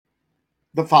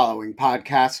The following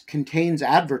podcast contains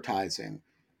advertising.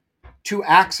 To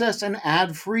access an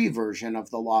ad-free version of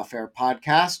the Lawfare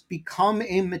podcast, become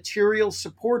a material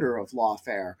supporter of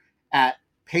Lawfare at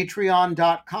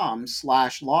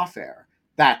patreon.com/lawfare.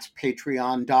 That's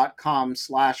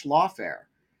patreon.com/lawfare.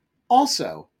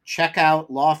 Also, check out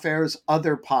Lawfare's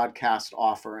other podcast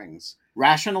offerings: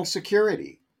 Rational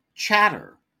Security,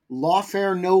 Chatter,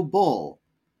 Lawfare No Bull,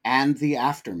 and The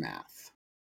Aftermath.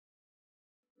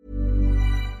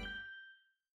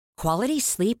 Quality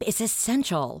sleep is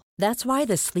essential. That's why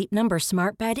the Sleep Number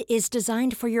Smart Bed is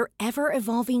designed for your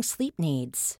ever-evolving sleep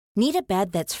needs. Need a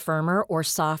bed that's firmer or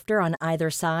softer on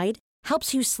either side?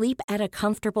 Helps you sleep at a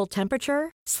comfortable temperature?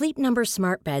 Sleep Number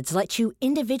Smart Beds let you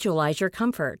individualize your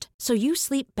comfort, so you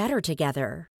sleep better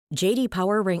together. J.D.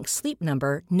 Power ranks Sleep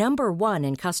Number number 1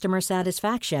 in customer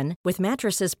satisfaction with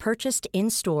mattresses purchased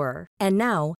in-store. And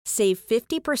now, save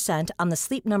 50% on the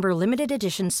Sleep Number Limited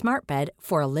Edition Smart Bed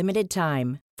for a limited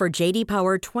time. For J.D.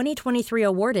 Power 2023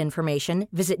 award information,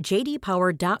 visit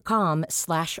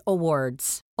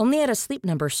jdpower.com/awards. Only at a Sleep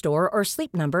Number store or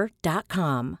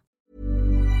sleepnumber.com.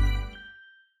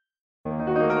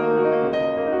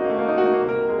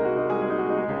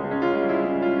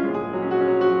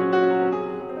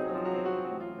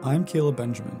 I'm Caleb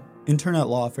Benjamin, intern at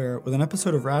Lawfare, with an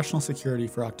episode of Rational Security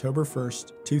for October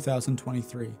 1st,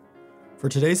 2023. For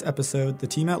today's episode, the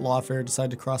team at Lawfare decided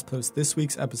to cross-post this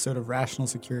week's episode of Rational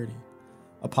Security,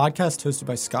 a podcast hosted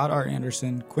by Scott R.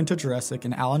 Anderson, Quinta Jurecic,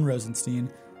 and Alan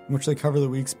Rosenstein, in which they cover the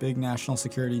week's big national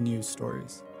security news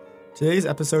stories. Today's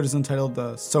episode is entitled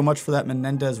the So Much for That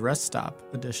Menendez Rest Stop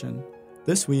edition.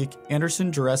 This week,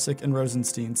 Anderson, Jurecic, and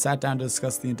Rosenstein sat down to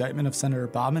discuss the indictment of Senator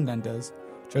Bob Menendez,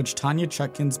 Judge Tanya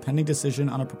Chutkin's pending decision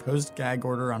on a proposed gag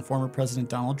order on former President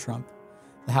Donald Trump,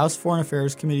 the House Foreign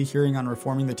Affairs Committee hearing on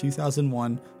reforming the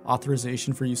 2001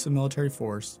 authorization for use of military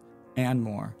force, and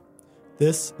more.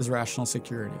 This is Rational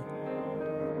Security.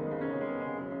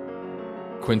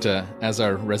 Quinta, as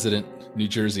our resident New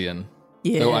Jerseyan,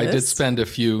 yes. Though I did spend a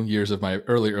few years of my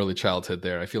early childhood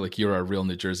there, I feel like you're a real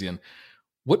New Jerseyan.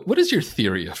 What is your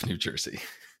theory of New Jersey?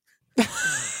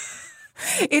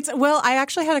 I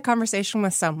actually had a conversation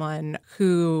with someone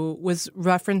who was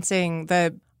referencing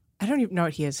I don't even know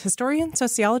what he is, historian,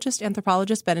 sociologist,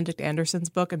 anthropologist, Benedict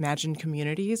Anderson's book, Imagined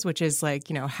Communities, which is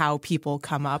how people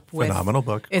come up with. Phenomenal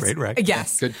book. Great rec.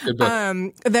 Yes. Good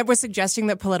book. That was suggesting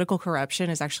that political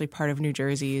corruption is actually part of New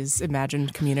Jersey's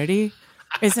imagined community.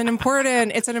 It's an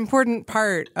important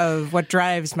part of what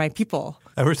drives my people.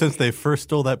 Ever since they first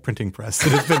stole that printing press,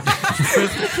 it has been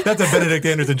that's a Benedict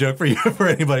Anderson joke for you, for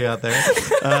anybody out there.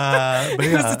 But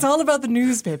yeah. It's all about the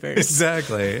newspapers.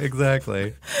 Exactly.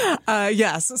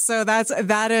 Yes. So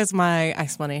that is my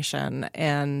explanation.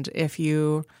 And if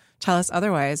you tell us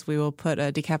otherwise, we will put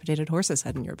a decapitated horse's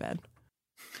head in your bed.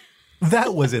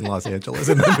 That was in Los Angeles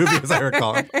in the movie, as I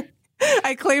recall.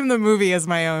 I claim the movie as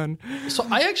my own. So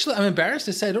I'm embarrassed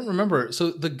to say I don't remember.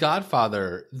 So The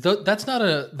Godfather,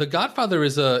 The Godfather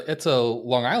is it's a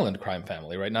Long Island crime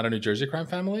family, right? Not a New Jersey crime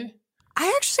family.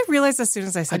 I actually realized as soon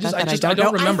as I said I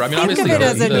don't remember. I think of it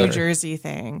as a New Jersey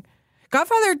thing.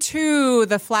 Godfather 2,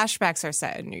 the flashbacks are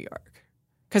set in New York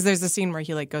because there's a scene where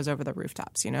he goes over the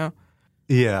rooftops.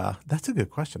 Yeah, that's a good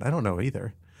question. I don't know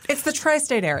either. It's the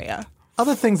tri-state area.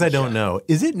 Other things I don't know.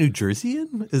 Is it New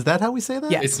Jerseyan? Is that how we say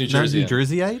that? Yes. It's New Jersey. Not New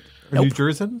Jerseyite? Or Nope. New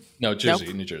Jerseyan? No, Jersey,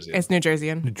 Nope. New Jersey. It's New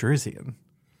Jerseyan. New Jerseyan.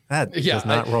 That does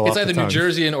not roll it's off either the New tongue.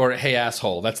 Jerseyan or Hey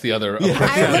Asshole. That's the other.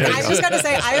 I just got to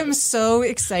say, I am so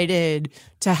excited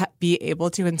to be able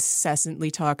to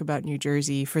incessantly talk about New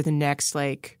Jersey for the next,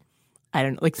 3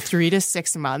 to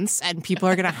 6 months, and people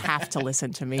are going to have to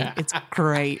listen to me. It's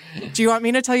great. Do you want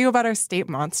me to tell you about our state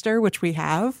monster, which we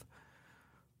have?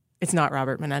 It's not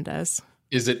Robert Menendez.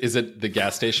 Is it the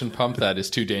gas station pump that is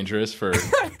too dangerous for?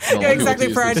 Yeah,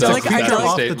 exactly. For Off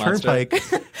the Turnpike.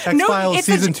 X-Files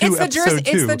season 2, episode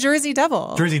 2. It's the Jersey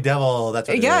Devil. Jersey Devil. That's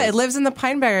what it is. Yeah, it lives in the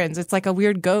Pine Barrens. It's like a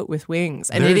weird goat with wings,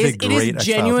 and There it is a great is X-Files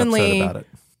genuinely episode about it.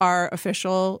 our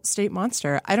official state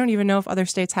monster. I don't even know if other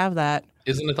states have that.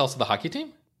 Isn't it also the hockey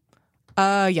team?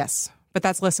 Yes, but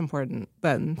that's less important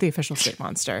than the official state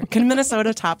monster. Can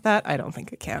Minnesota top that? I don't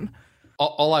think it can.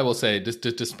 All I will say,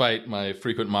 despite my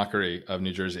frequent mockery of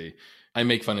New Jersey, I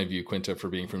make fun of you, Quinta, for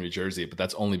being from New Jersey, but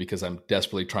that's only because I'm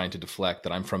desperately trying to deflect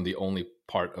that I'm from the only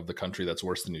part of the country that's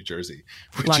worse than New Jersey,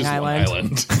 which Long is Island. Long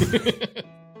Island.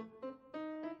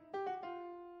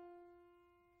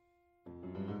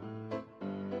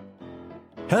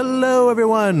 Hello,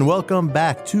 everyone. Welcome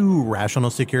back to Rational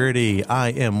Security.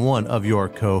 I am one of your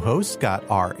co-hosts, Scott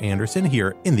R. Anderson,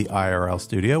 here in the IRL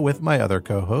studio with my other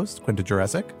co-host, Quinta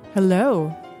Jurecic.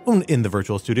 Hello. alone in the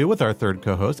virtual studio with our third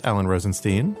co-host, Alan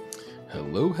Rosenstein.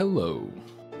 Hello, hello.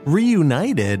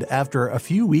 Reunited after a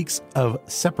few weeks of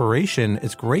separation.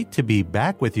 It's great to be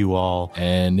back with you all.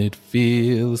 And it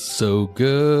feels so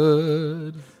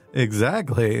good.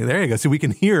 Exactly. There you go. So we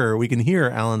can hear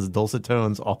Alan's dulcet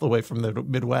tones all the way from the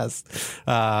Midwest.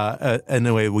 In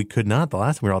a way we could not the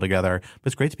last time we were all together. But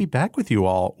it's great to be back with you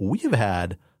all. We have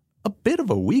had a bit of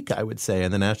a week, I would say,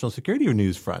 in the national security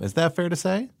news front. Is that fair to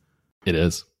say? It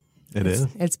is.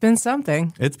 It's been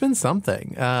something. It's been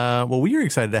something. Well, we are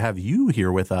excited to have you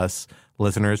here with us,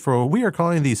 listeners, for what we are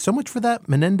calling the So Much for That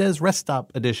Menendez Rest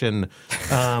Stop edition.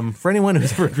 For anyone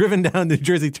who's ever driven down New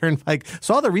Jersey Turnpike,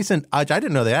 saw the recent, I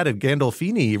didn't know they added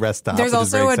Gandolfini Rest Stop. There's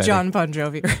also a John Bon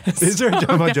Jovi rest stop. Is there a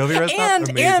John Bon Jovi Rest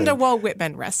Stop? And a Walt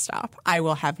Whitman Rest Stop, I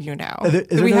will have you know.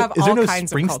 We have all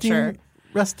kinds of culture.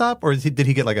 Rest Stop? Or did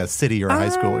he get like a city or a high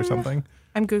school or something?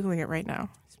 I'm Googling it right now.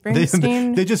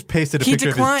 They just pasted a picture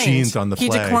of his jeans on the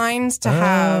flag. He declines to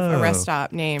have a rest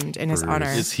stop named in his honor.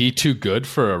 Is he too good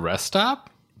for a rest stop?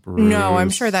 No,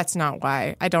 I'm sure that's not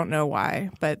why. I don't know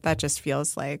why, but that just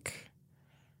feels like...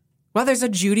 Well, there's a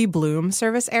Judy Blume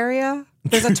service area.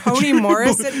 There's a Toni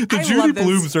Morrison. The Judy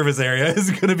Blume service area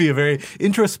is going to be a very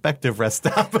introspective rest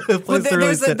stop.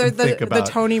 There's the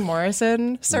Toni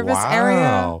Morrison service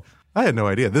area. I had no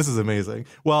idea. This is amazing.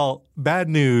 Well, bad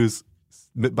news,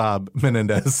 Bob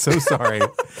Menendez. So sorry.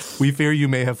 We fear you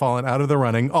may have fallen out of the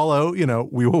running, although,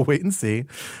 we will wait and see,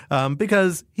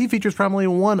 because he features prominently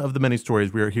in one of the many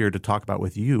stories we are here to talk about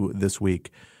with you this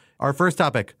week. Our first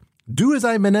topic, do as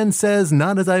I Menend says,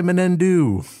 not as I Menend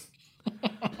do.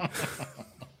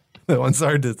 That one's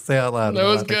hard to say out loud. That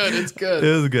was good. It's good.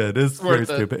 It was good. It's very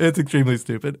stupid. It's extremely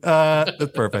stupid.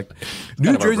 That's perfect.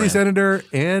 New Jersey Senator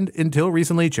and until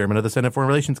recently chairman of the Senate Foreign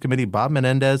Relations Committee, Bob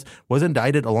Menendez, was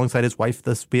indicted alongside his wife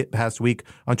this past week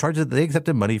on charges that they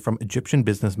accepted money from Egyptian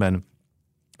businessmen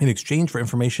in exchange for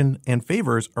information and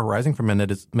favors arising from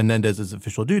Menendez's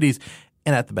official duties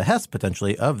and at the behest,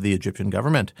 potentially, of the Egyptian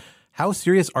government. How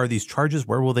serious are these charges?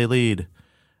 Where will they lead?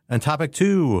 And topic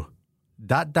 2... ...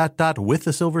 with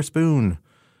a silver spoon.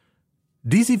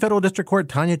 D.C. Federal District Court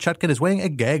Tanya Chutkan is weighing a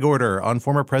gag order on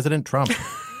former President Trump.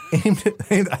 I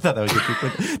thought that was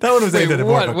good. That one was aimed at a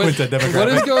more of a Quinta demographic. What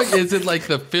is going? Is it like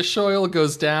the fish oil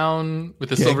goes down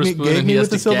with a silver spoon and he has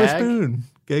to gag?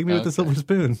 Gag me with the silver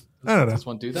spoon. I don't know. Does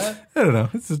one do that? I don't know.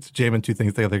 It's just jamming two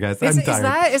things together, guys. I'm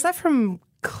tired. Is that from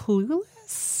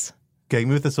Clueless? Gag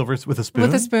me with a spoon?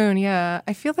 With a spoon, yeah.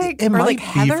 I feel like it might like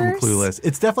be from Clueless.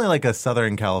 It's definitely like a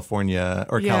Southern California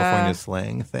or California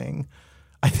slang thing.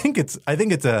 I think it's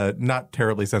a not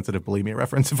terribly sensitive bulimia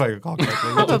reference, if I recall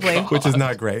correctly. Probably. Which is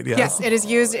not great. Yes. Yes, it is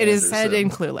used. It is said in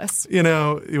Clueless.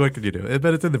 What could you do?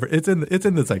 But it's in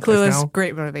the zeitgeist Clueless, now.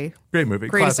 great movie. Classic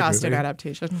Greatest Austen movie.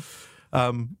 adaptation.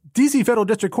 D.C. Federal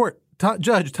District Court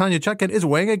Judge Tanya Chutkan is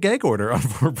weighing a gag order on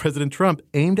former President Trump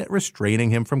aimed at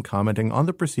restraining him from commenting on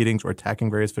the proceedings or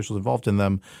attacking various officials involved in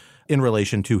them in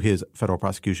relation to his federal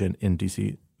prosecution in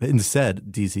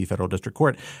said D.C. Federal District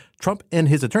Court. Trump and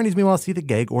his attorneys, meanwhile, see the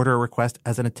gag order request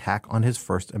as an attack on his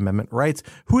First Amendment rights.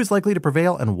 Who is likely to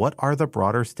prevail, and what are the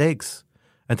broader stakes?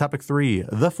 And topic 3,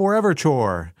 the forever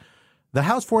chore. The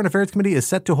House Foreign Affairs Committee is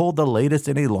set to hold the latest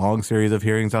in a long series of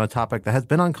hearings on a topic that has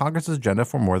been on Congress's agenda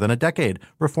for more than a decade,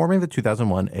 reforming the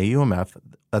 2001 AUMF,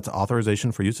 that's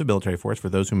Authorization for Use of Military Force, for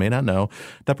those who may not know,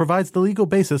 that provides the legal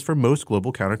basis for most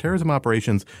global counterterrorism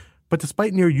operations. But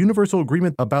despite near universal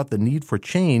agreement about the need for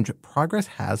change, progress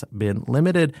has been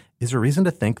limited. Is there reason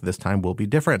to think this time will be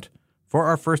different? For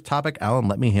our first topic, Alan,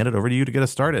 let me hand it over to you to get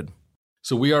us started.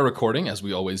 So we are recording, as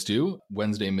we always do,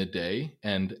 Wednesday midday.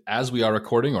 And as we are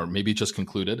recording, or maybe just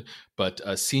concluded, but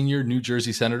senior New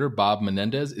Jersey Senator Bob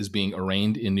Menendez is being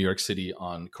arraigned in New York City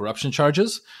on corruption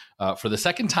charges for the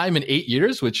second time in 8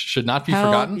 years, which should not be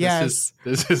forgotten. Yes.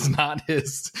 This is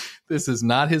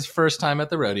not his first time at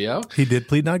the rodeo. He did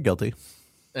plead not guilty.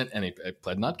 And he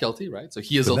pled not guilty, right? So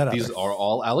these are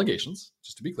all allegations,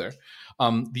 just to be clear.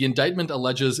 The indictment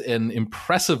alleges an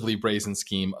impressively brazen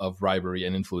scheme of bribery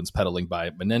and influence peddling by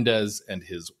Menendez and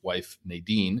his wife,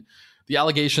 Nadine. The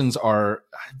allegations are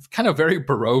kind of very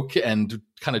Baroque and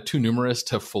kind of too numerous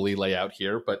to fully lay out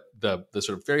here. But the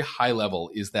sort of very high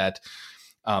level is that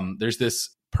there's this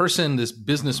person, this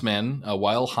businessman,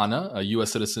 Wael Hanna, a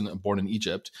U.S. citizen born in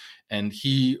Egypt, and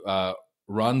he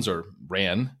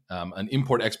ran an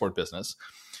import-export business.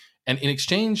 And in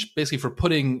exchange, basically, for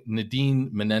putting Nadine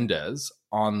Menendez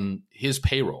on his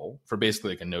payroll for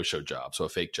basically like a no-show job, so a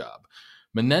fake job,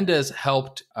 Menendez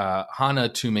helped Hanna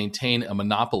to maintain a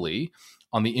monopoly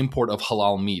on the import of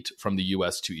halal meat from the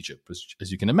U.S. to Egypt.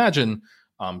 As you can imagine,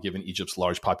 given Egypt's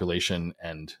large population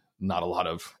and not a lot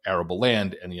of arable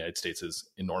land, and the United States'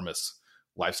 enormous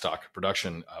livestock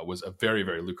production was a very,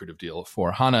 very lucrative deal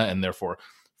for Hanna and therefore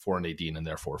for Nadine and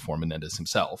therefore for Menendez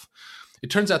himself. It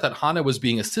turns out that Hanna was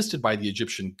being assisted by the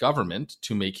Egyptian government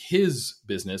to make his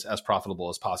business as profitable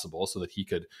as possible so that he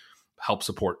could help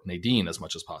support Nadine as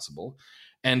much as possible.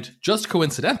 And just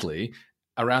coincidentally,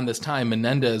 around this time,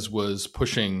 Menendez was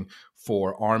pushing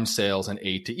for arms sales and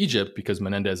aid to Egypt because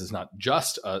Menendez is not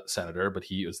just a senator, but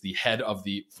he is the head of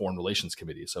the Foreign Relations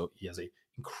Committee. So he has an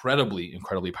incredibly,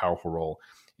 incredibly powerful role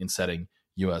in setting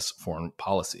U.S. foreign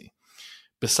policy.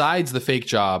 Besides the fake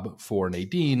job for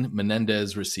Nadine,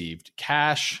 Menendez received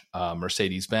cash,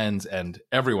 Mercedes-Benz, and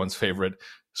everyone's favorite,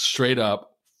 straight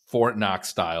up Fort Knox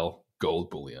style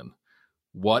gold bullion.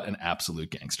 What an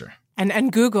absolute gangster.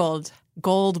 And Googled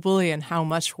gold bullion, how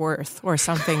much worth, or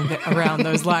something around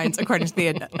those lines, according to the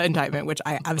indictment, which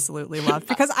I absolutely love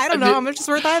because I don't know how much it's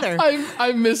worth either.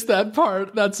 I missed that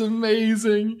part. That's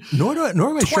amazing. Nor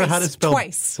am I sure how to spell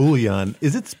bullion.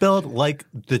 Is it spelled like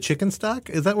the chicken stock?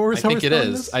 Is that what we're spelling? I think it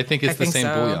is. I think it's the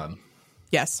same bullion.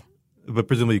 Yes. But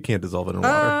presumably you can't dissolve it in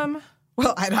water.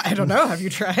 Well, I don't know. Have you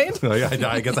tried? Oh, yeah,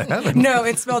 I guess I haven't. No,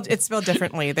 it's spelled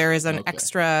differently. There is an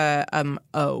extra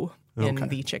O in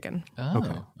the chicken.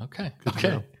 Oh, okay.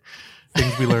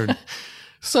 Things we learned.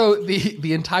 So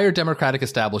the entire Democratic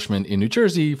establishment in New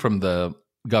Jersey, from the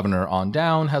governor on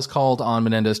down, has called on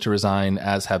Menendez to resign,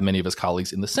 as have many of his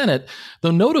colleagues in the Senate, though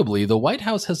notably the White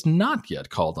House has not yet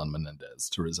called on Menendez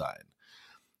to resign.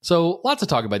 So lots to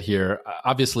talk about here.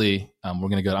 Obviously, I'm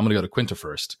going to go to Quinta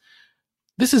first.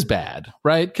 This is bad,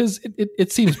 right? Because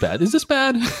it seems bad. Is this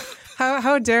bad?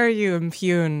 How dare you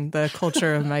impugn the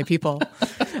culture of my people?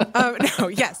 No,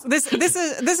 yes, this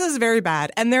is very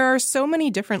bad, and there are so many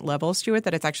different levels to it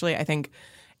that it's actually, I think,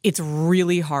 it's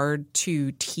really hard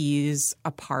to tease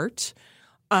apart.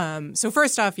 So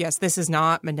first off, yes, this is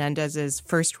not Menendez's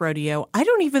first rodeo. I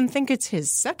don't even think it's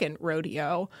his second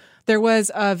rodeo. There was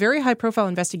a very high-profile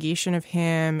investigation of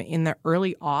him in the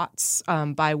early aughts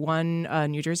by one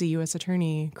New Jersey U.S.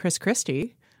 attorney, Chris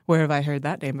Christie. Where have I heard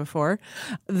that name before?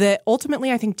 That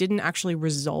ultimately, I think, didn't actually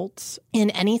result in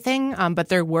anything, but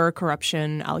there were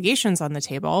corruption allegations on the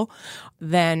table.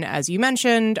 Then, as you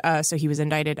mentioned, so he was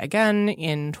indicted again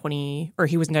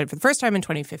he was indicted for the first time in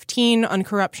 2015 on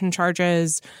corruption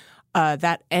charges.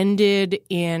 That ended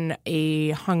in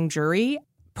a hung jury.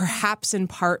 Perhaps in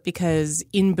part because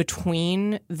in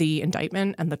between the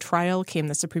indictment and the trial came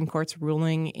the Supreme Court's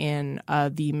ruling in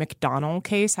the McDonnell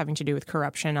case having to do with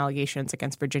corruption allegations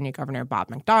against Virginia Governor Bob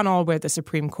McDonnell, where the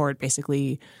Supreme Court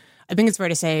basically, I think it's fair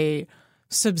to say,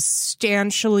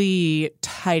 substantially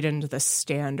tightened the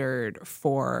standard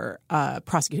for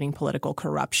prosecuting political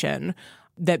corruption.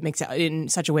 That makes it in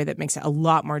such a way that makes it a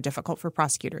lot more difficult for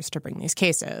prosecutors to bring these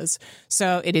cases.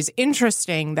 So it is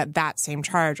interesting that same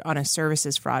charge on a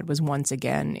services fraud was once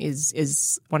again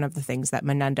is one of the things that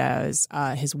Menendez,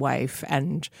 his wife,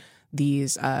 and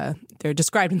these they're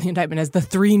described in the indictment as the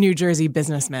 3 New Jersey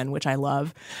businessmen, which I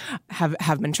love,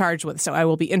 have been charged with. So I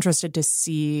will be interested to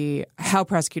see how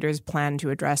prosecutors plan to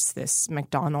address this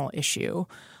McDonnell issue.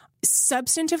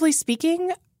 Substantively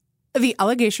speaking, the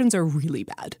allegations are really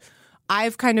bad.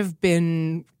 I've kind of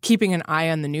been keeping an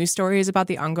eye on the news stories about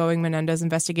the ongoing Menendez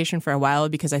investigation for a while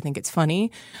because I think it's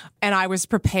funny. And I was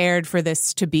prepared for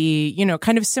this to be,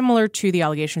 kind of similar to the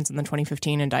allegations in the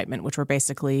 2015 indictment, which were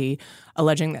basically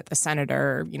alleging that the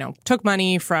senator, took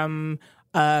money from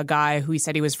a guy who he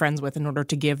said he was friends with in order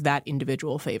to give that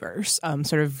individual favors,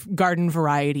 sort of garden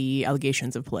variety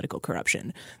allegations of political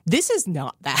corruption. This is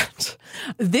not that.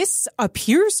 This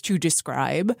appears to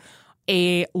describe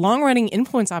a long-running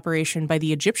influence operation by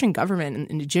the Egyptian government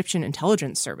and Egyptian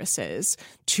intelligence services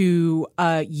to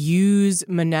use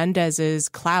Menendez's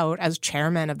clout as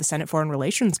chairman of the Senate Foreign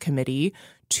Relations Committee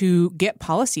to get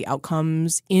policy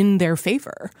outcomes in their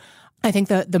favor. I think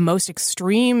the most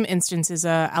extreme instance is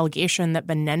an allegation that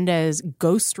Menendez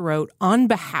ghost wrote on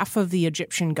behalf of the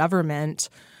Egyptian government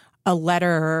a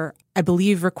letter, I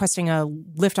believe, requesting a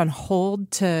lift on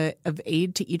hold of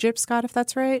aid to Egypt, Scott, if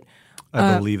that's right.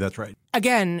 I believe that's right.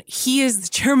 Again, he is the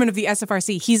chairman of the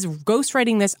SFRC. He's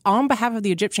ghostwriting this on behalf of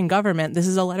the Egyptian government. This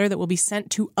is a letter that will be sent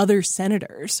to other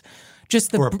senators.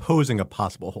 Or opposing a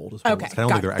possible hold. Okay,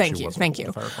 thank you.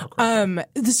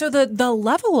 So the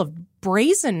level of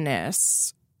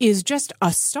brazenness is just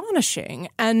astonishing.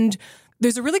 And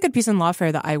there's a really good piece in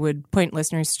Lawfare that I would point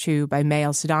listeners to by May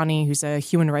El-Sudani, who's a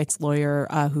human rights lawyer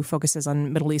who focuses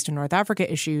on Middle East and North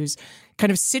Africa issues,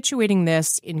 kind of situating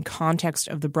this in context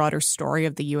of the broader story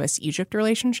of the U.S.-Egypt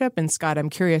relationship. And Scott,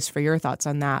 I'm curious for your thoughts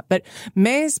on that. But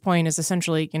May's point is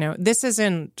essentially, this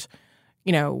isn't,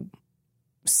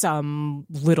 some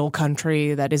little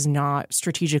country that is not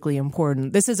strategically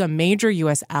important. This is a major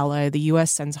U.S. ally. The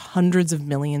U.S. sends hundreds of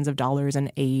millions of dollars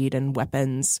in aid and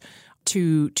weapons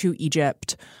to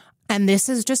Egypt. And this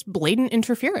is just blatant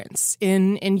interference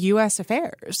in U.S.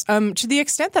 affairs, to the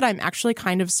extent that I'm actually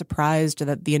kind of surprised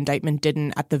that the indictment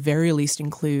didn't, at the very least,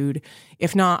 include,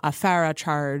 if not a FARA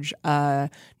charge, a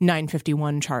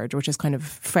 951 charge, which is kind of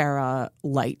FARA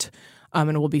light.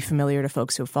 And will be familiar to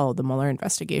folks who have followed the Mueller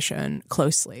investigation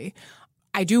closely.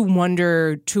 I do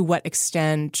wonder to what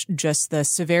extent just the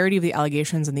severity of the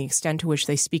allegations and the extent to which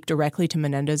they speak directly to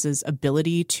Menendez's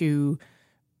ability to,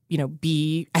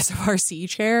 be SFRC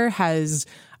chair has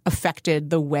affected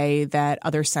the way that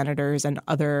other senators and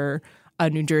other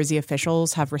New Jersey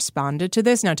officials have responded to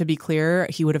this. Now, to be clear,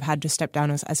 he would have had to step down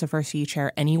as SFRC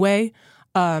chair anyway,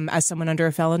 as someone under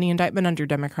a felony indictment under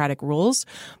Democratic rules.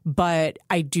 But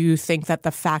I do think that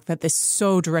the fact that this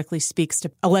so directly speaks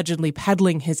to allegedly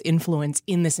peddling his influence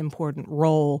in this important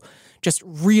role just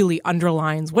really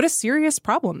underlines what a serious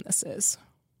problem this is.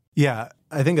 Yeah,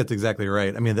 I think that's exactly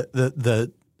right. I mean,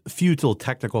 the futile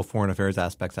technical foreign affairs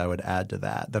aspects I would add to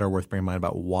that are worth bearing in mind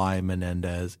about why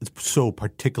Menendez – it's so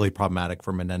particularly problematic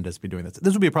for Menendez to be doing this.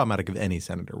 This would be problematic if any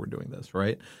senator were doing this,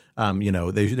 right? They're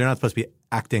not supposed to be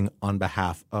acting on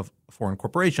behalf of a foreign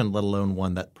corporation, let alone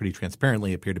one that pretty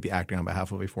transparently appeared to be acting on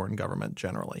behalf of a foreign government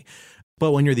generally.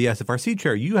 But when you're the SFRC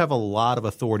chair, you have a lot of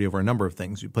authority over a number of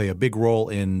things. You play a big role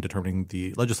in determining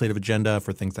the legislative agenda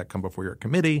for things that come before your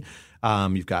committee.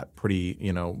 You've got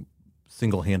pretty,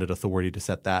 single-handed authority to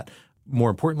set that. More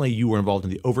importantly, you were involved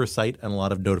in the oversight and a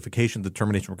lot of notification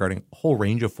determination regarding a whole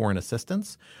range of foreign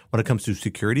assistance. When it comes to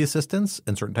security assistance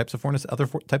and certain types of other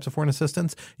types of foreign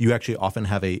assistance, you actually often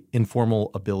have a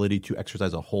informal ability to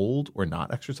exercise a hold or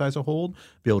not exercise a hold,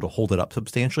 be able to hold it up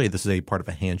substantially. This is a part of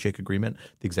a handshake agreement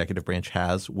the executive branch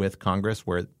has with Congress,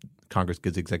 where Congress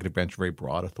gives the executive branch very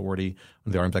broad authority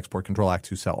under the Arms Export Control Act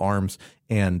to sell arms,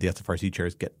 and the SFRC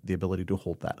chairs get the ability to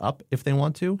hold that up if they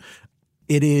want to.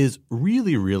 It is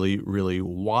really, really, really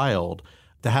wild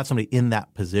to have somebody in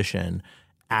that position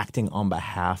acting on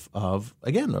behalf of,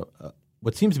 again,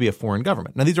 what seems to be a foreign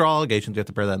government. Now, these are all allegations. You have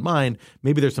to bear that in mind.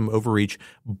 Maybe there's some overreach,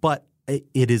 but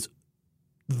it is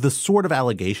the sort of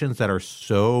allegations that are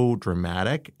so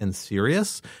dramatic and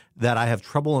serious that I have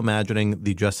trouble imagining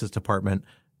the Justice Department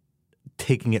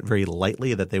taking it very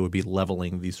lightly, that they would be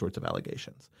leveling these sorts of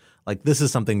allegations. Like, this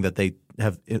is something that they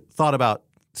have thought about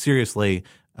seriously.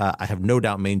 I have no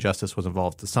doubt Maine Justice was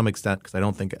involved to some extent, because I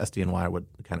don't think SDNY would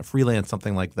kind of freelance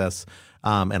something like this.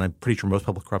 And I'm pretty sure most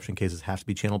public corruption cases have to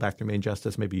be channeled back through Maine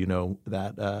Justice. Maybe you know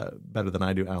that better than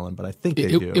I do, Alan, but I think they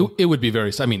do. It would be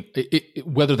very –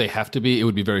 whether they have to be, it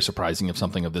would be very surprising if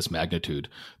something of this magnitude.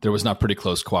 There was not pretty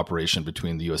close cooperation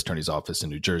between the U.S. Attorney's Office in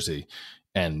New Jersey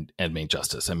and Maine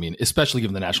Justice. I mean, especially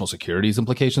given the national securities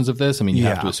implications of this. I mean, you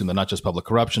have to assume that not just public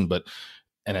corruption, but –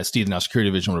 and as Steve, the National Security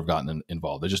Division would have gotten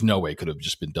involved. There's just no way it could have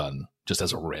just been done just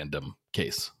as a random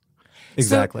case.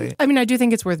 Exactly. So, I do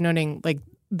think it's worth noting,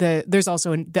 there's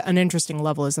also an interesting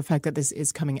level is the fact that this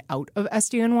is coming out of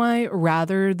SDNY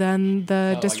rather than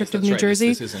the District of New Jersey.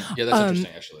 This isn't. Yeah, that's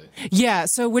interesting, actually. Yeah,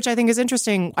 so which I think is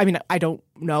interesting. I don't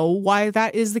know why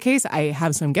that is the case. I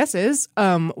have some guesses.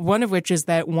 One of which is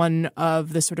that one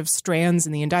of the sort of strands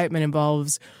in the indictment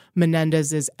involves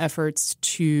Menendez's efforts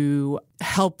to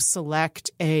help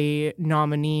select a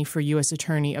nominee for U.S.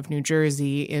 Attorney of New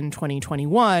Jersey in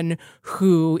 2021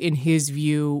 who, in his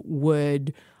view,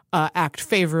 would act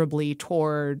favorably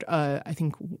toward, I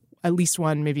think, at least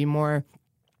one, maybe more,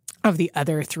 of the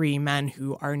other three men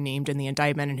who are named in the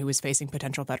indictment and who is facing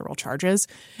potential federal charges.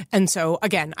 And so,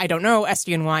 again, I don't know.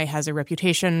 SDNY has a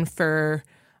reputation for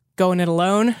going it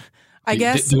alone, I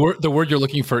guess. The word you're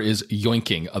looking for is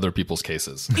yoinking other people's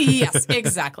cases. Yes,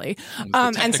 exactly.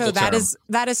 And so that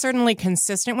is certainly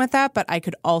consistent with that. But I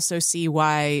could also see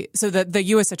why. So the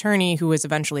U.S. attorney who was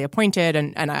eventually appointed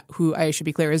and who, I should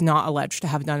be clear, is not alleged to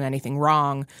have done anything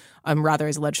wrong, rather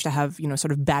is alleged to have,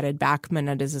 sort of batted back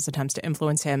Menendez's attempts to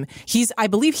influence him. I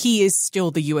believe he is still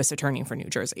the U.S. attorney for New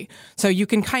Jersey. So you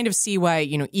can kind of see why,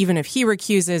 even if he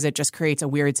recuses, it just creates a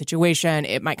weird situation.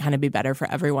 It might kind of be better for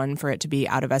everyone for it to be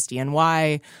out of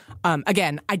SDNY.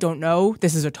 Again, I don't know.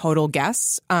 This is a total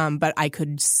guess, but I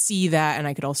could see that, and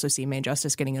I could also see Maine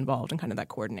Justice getting involved in kind of that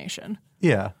coordination.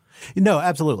 Yeah. No,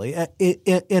 absolutely.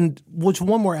 And which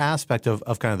one more aspect of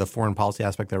kind of the foreign policy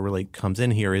aspect that really comes in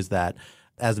here is that,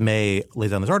 as May lays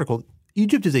down in this article,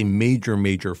 Egypt is a major,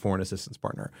 major foreign assistance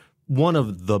partner, one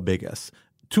of the biggest,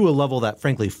 to a level that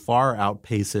frankly far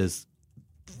outpaces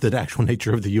the actual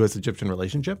nature of the U.S.-Egyptian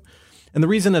relationship. And the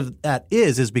reason of that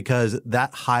is because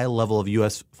that high level of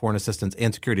U.S. foreign assistance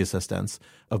and security assistance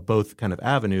of both kind of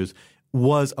avenues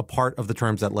was a part of the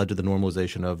terms that led to the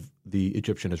normalization of the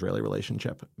Egyptian-Israeli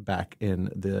relationship back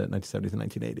in the 1970s and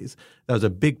 1980s. That was a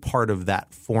big part of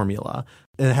that formula.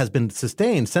 And it has been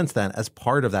sustained since then as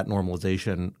part of that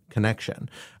normalization connection.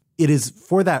 It is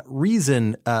for that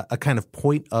reason a kind of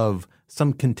point of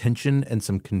some contention and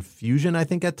some confusion, I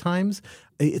think, at times.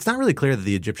 It's not really clear that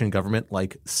the Egyptian government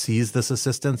sees this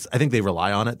assistance. I think they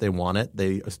rely on it. They want it.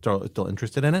 They are still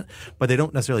interested in it. But they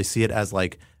don't necessarily see it as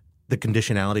the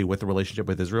conditionality with the relationship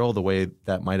with Israel the way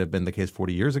that might have been the case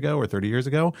 40 years ago or 30 years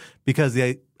ago, because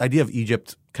the idea of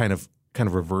Egypt kind of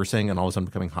reversing and all of a sudden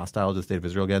becoming hostile to the state of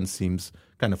Israel again seems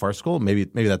kind of farcical. Maybe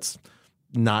that's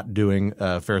not doing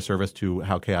fair service to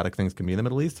how chaotic things can be in the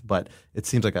Middle East, but it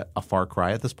seems like a far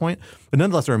cry at this point. But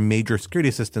nonetheless, they're a major security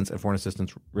assistance and foreign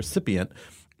assistance recipient,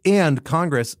 and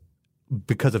Congress,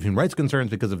 because of human rights concerns,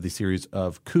 because of the series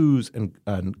of coups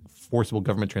and forcible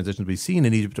government transitions we've seen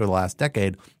in Egypt over the last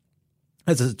decade,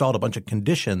 has installed a bunch of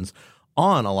conditions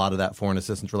on a lot of that foreign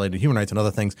assistance related to human rights and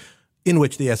other things, in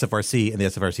which the SFRC and the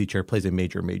SFRC chair plays a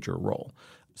major, major role.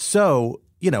 So,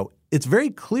 it's very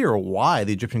clear why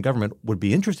the Egyptian government would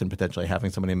be interested in potentially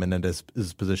having somebody in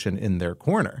Menendez's position in their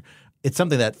corner. It's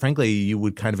something that, frankly, you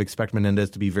would kind of expect Menendez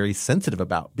to be very sensitive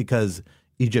about because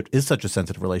Egypt is such a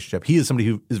sensitive relationship. He is somebody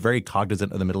who is very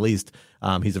cognizant of the Middle East.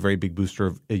 He's a very big booster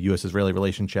of a U.S.-Israeli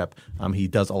relationship. He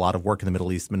does a lot of work in the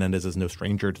Middle East. Menendez is no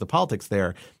stranger to the politics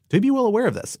there. To be well aware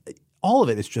of this, all of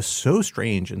it is just so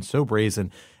strange and so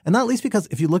brazen. And not least because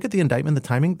if you look at the indictment, the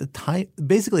timing,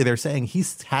 basically they're saying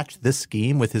he's hatched this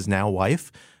scheme with his now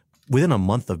wife within a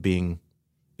month of being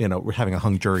having a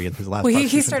hung jury in his last. Well,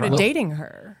 he started dating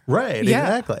her. Right.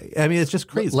 Yeah. Exactly. I mean, it's just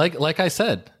crazy. Like I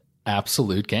said,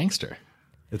 absolute gangster.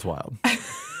 It's wild.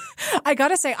 I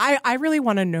gotta say, I really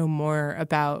want to know more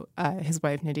about his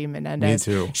wife, Nadine Menendez.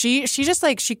 Me too. She just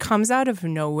she comes out of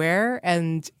nowhere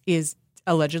and is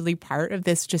allegedly part of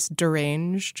this just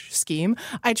deranged scheme.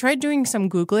 I tried doing some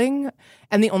Googling,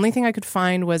 and the only thing I could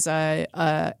find was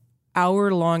a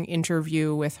hour-long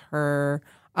interview with her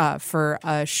for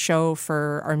a show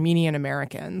for Armenian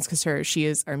Americans, because she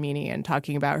is Armenian,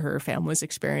 talking about her family's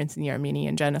experience in the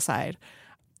Armenian genocide.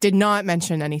 Did not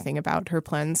mention anything about her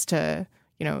plans to,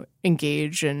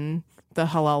 engage in the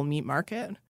halal meat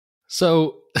market.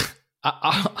 So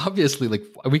obviously,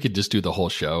 we could just do the whole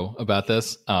show about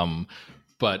this.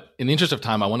 But in the interest of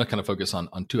time, I want to kind of focus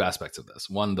on two aspects of this.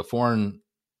 One, the foreign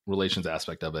relations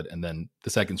aspect of it, and then the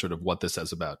second, sort of what this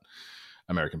says about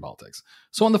American politics.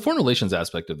 So on the foreign relations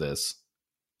aspect of this,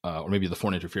 or maybe the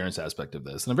foreign interference aspect of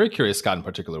this, and I'm very curious, Scott, in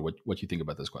particular, what you think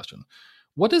about this question.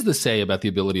 What does this say about the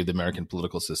ability of the American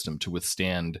political system to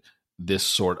withstand this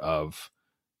sort of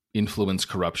influence,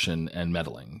 corruption, and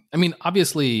meddling? I mean,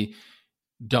 obviously,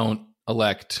 don't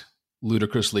elect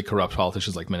ludicrously corrupt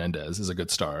politicians like Menendez is a good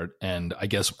start. And I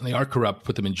guess when they are corrupt,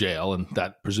 put them in jail, and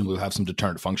that presumably will have some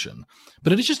deterrent function.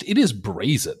 But it is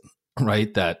brazen,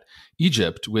 right? That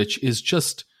Egypt, which is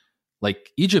just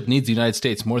Egypt needs the United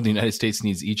States more than the United States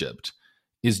needs Egypt,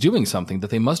 is doing something that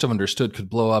they must have understood could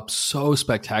blow up so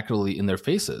spectacularly in their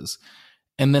faces.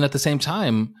 And then at the same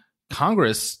time,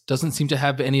 Congress doesn't seem to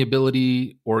have any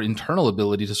ability or internal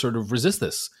ability to sort of resist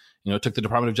this. It took the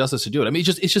Department of Justice to do it. I mean,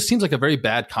 it just seems like a very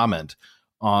bad comment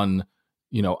on,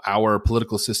 our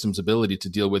political system's ability to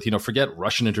deal with, forget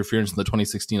Russian interference in the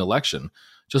 2016 election,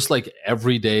 just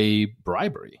everyday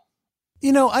bribery.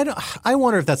 I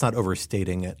wonder if that's not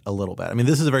overstating it a little bit. I mean,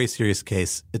 this is a very serious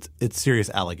case. It's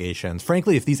serious allegations.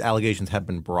 Frankly, if these allegations had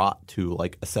been brought to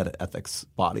a Senate ethics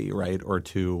body, right, or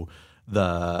to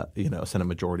the Senate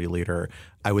Majority Leader,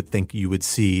 I would think you would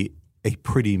see a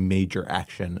pretty major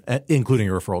action, including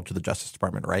a referral to the Justice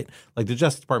Department, right? The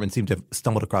Justice Department seemed to have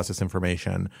stumbled across this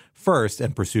information first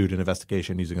and pursued an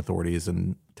investigation using authorities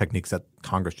and techniques that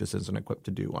Congress just isn't equipped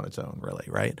to do on its own, really,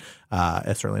 right?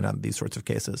 Certainly not in these sorts of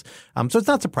cases. So it's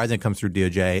not surprising it comes through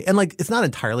DOJ. And it's not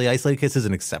entirely isolated case. It's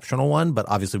an exceptional one, but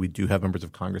obviously we do have members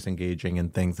of Congress engaging in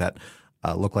things that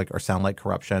look like or sound like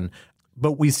corruption.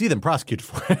 But we see them prosecuted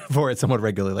for it somewhat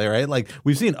regularly, right?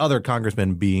 We've seen other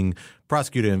congressmen being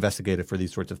prosecuted and investigated for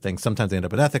these sorts of things. Sometimes they end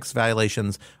up in ethics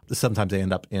violations. Sometimes they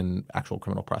end up in actual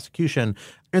criminal prosecution.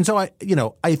 And so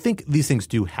I think these things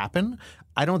do happen.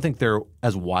 I don't think they're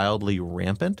as wildly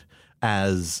rampant.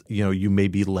 as you may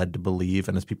be led to believe,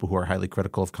 and as people who are highly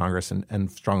critical of Congress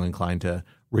and strongly inclined to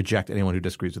reject anyone who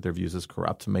disagrees with their views as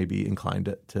corrupt, may be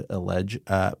inclined to allege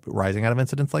rising out of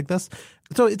incidents like this.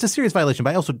 So it's a serious violation,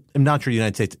 but I also am not sure the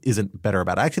United States isn't better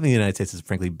about it. I actually think the United States is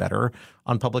frankly better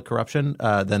on public corruption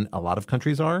than a lot of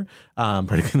countries are,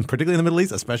 particularly in the Middle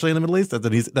East, especially in the Middle East.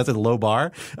 That's a low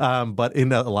bar. But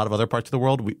in a lot of other parts of the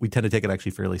world, we tend to take it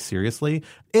actually fairly seriously.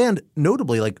 And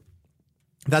notably,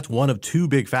 that's one of two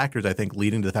big factors, I think,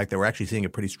 leading to the fact that we're actually seeing a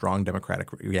pretty strong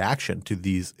Democratic reaction to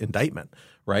these indictment,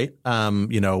 right?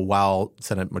 While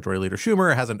Senate Majority Leader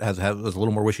Schumer was a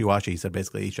little more wishy-washy, he said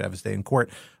basically he should have to stay in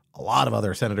court. A lot of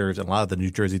other senators and a lot of the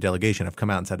New Jersey delegation have come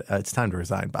out and said, it's time to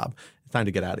resign, Bob. It's time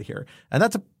to get out of here. And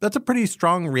that's a pretty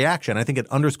strong reaction. I think it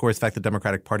underscores the fact the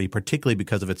Democratic Party, particularly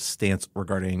because of its stance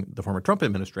regarding the former Trump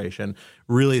administration,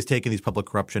 really is taking these public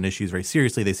corruption issues very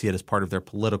seriously. They see it as part of their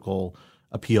political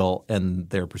appeal, and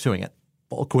they're pursuing it.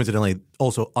 Well, coincidentally,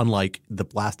 also, unlike the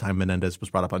last time Menendez was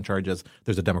brought up on charges,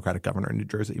 there's a Democratic governor in New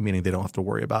Jersey, meaning they don't have to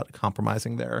worry about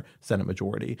compromising their Senate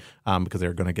majority because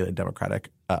they're going to get a Democratic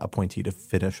appointee to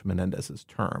finish Menendez's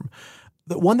term.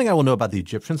 The one thing I will know about the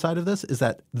Egyptian side of this is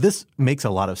that this makes a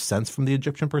lot of sense from the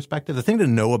Egyptian perspective. The thing to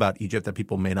know about Egypt that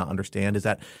people may not understand is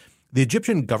that the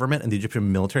Egyptian government and the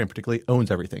Egyptian military in particular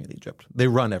owns everything in Egypt. They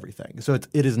run everything. So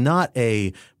it is not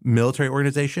a military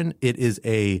organization. It is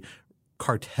a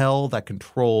cartel that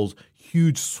controls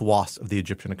huge swaths of the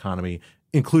Egyptian economy,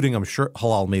 including, I'm sure,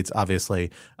 halal meats,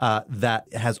 obviously, that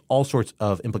has all sorts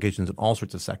of implications in all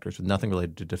sorts of sectors, with nothing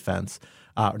related to defense,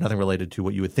 nothing related to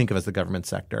what you would think of as the government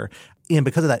sector. And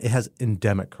because of that, it has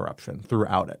endemic corruption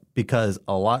throughout it, because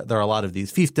there are a lot of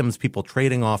these fiefdoms, people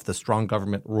trading off the strong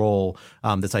government role,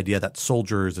 this idea that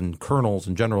soldiers and colonels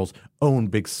and generals own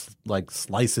big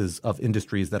slices of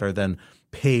industries that are then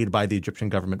paid by the Egyptian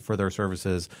government for their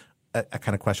services at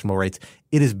kind of questionable rates.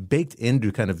 It is baked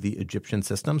into kind of the Egyptian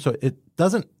system. So it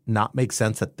doesn't not make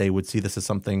sense that they would see this as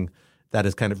something that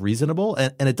is kind of reasonable.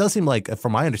 And it does seem like,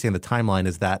 from my understanding, the timeline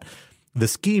is that the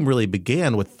scheme really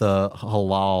began with the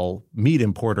halal meat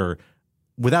importer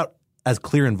without as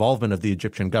clear involvement of the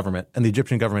Egyptian government. And the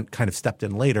Egyptian government kind of stepped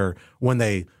in later when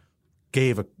they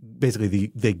gave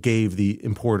the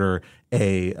importer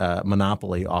a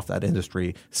monopoly off that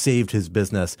industry, saved his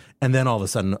business, and then all of a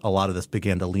sudden a lot of this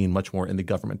began to lean much more in the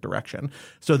government direction.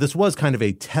 So this was kind of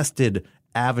a tested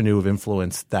avenue of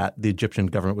influence that the Egyptian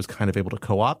government was kind of able to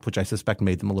co-opt, which I suspect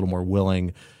made them a little more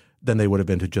willing than they would have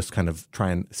been to just kind of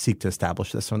try and seek to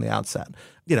establish this from the outset.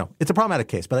 It's a problematic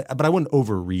case, but I wouldn't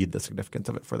overread the significance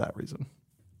of it for that reason.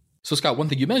 So, Scott, one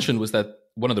thing you mentioned was that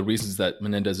one of the reasons that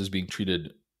Menendez is being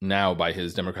treated now by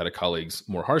his Democratic colleagues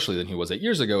more harshly than he was 8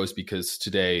 years ago is because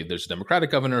today there's a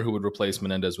Democratic governor who would replace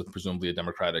Menendez with presumably a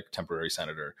Democratic temporary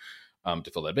senator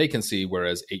to fill that vacancy,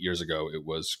 whereas 8 years ago it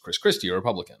was Chris Christie, a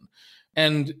Republican.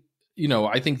 And,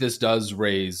 I think this does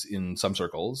raise in some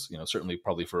circles, certainly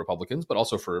probably for Republicans, but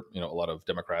also for, a lot of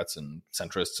Democrats and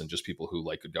centrists and just people who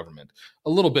like good government, a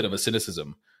little bit of a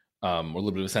cynicism or a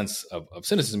little bit of a sense of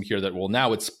cynicism here that, well,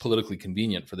 now it's politically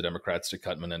convenient for the Democrats to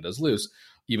cut Menendez loose,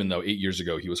 even though 8 years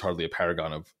ago he was hardly a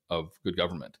paragon of good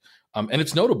government. And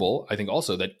it's notable, I think,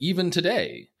 also that even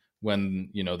today, when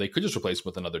they could just replace him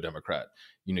with another Democrat,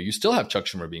 you still have Chuck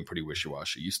Schumer being pretty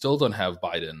wishy-washy. You still don't have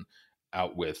Biden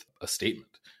out with a statement.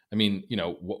 I mean,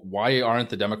 why aren't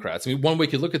the Democrats? I mean, one way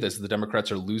you could look at this is the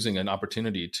Democrats are losing an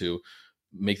opportunity to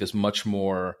make this much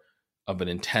more of an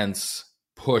intense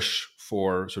push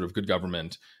for sort of good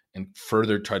government and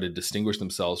further try to distinguish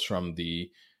themselves from the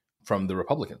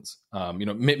Republicans.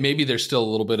 Maybe there's still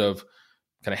a little bit of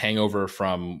kind of hangover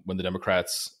from when the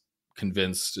Democrats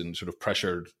convinced and sort of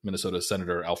pressured Minnesota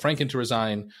Senator Al Franken to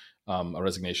resign, a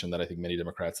resignation that I think many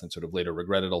Democrats then sort of later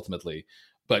regretted ultimately.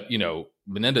 But,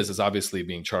 Menendez is obviously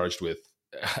being charged with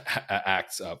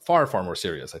acts far, far more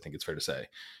serious, I think it's fair to say,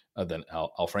 than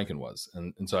Al Franken was.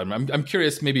 And so I'm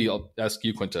curious, maybe I'll ask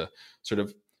you, Quinta, sort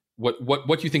of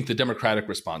what you think the Democratic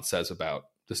response says about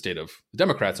the state of the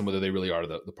Democrats and whether they really are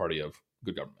the party of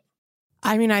good government.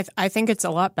 I mean, I think it's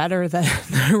a lot better than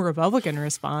the Republican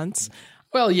response.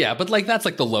 Well, yeah, but that's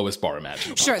the lowest bar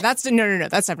imaginable. Sure, no,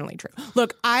 that's definitely true.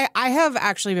 Look, I have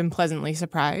actually been pleasantly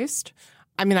surprised.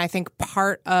 I mean, I think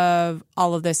part of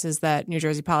all of this is that New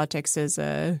Jersey politics is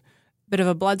a bit of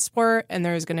a blood sport, and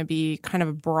there's going to be kind of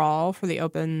a brawl for the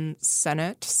open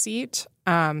Senate seat.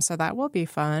 So that will be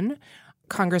fun.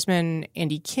 Congressman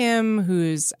Andy Kim,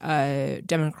 who's a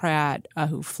Democrat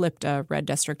who flipped a red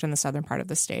district in the southern part of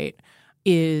the state,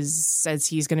 says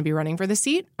he's going to be running for the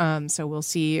seat. So we'll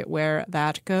see where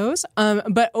that goes.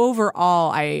 But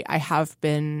overall, I have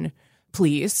been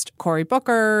pleased. Cory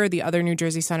Booker, the other New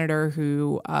Jersey senator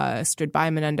who stood by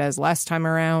Menendez last time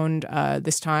around,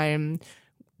 this time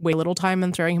way little time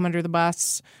in throwing him under the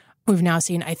bus. We've now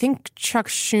seen, I think Chuck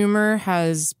Schumer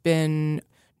has been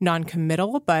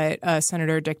non-committal, but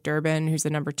Senator Dick Durbin, who's the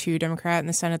number 2 Democrat in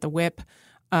the Senate, the whip,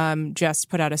 just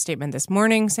put out a statement this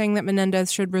morning saying that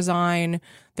Menendez should resign.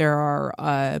 There are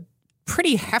a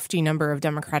pretty hefty number of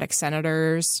Democratic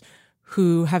senators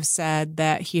who have said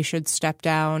that he should step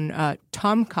down.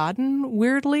 Tom Cotton,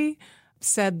 weirdly,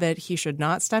 said that he should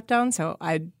not step down. So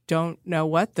I don't know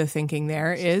what the thinking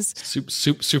there is.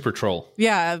 Super troll.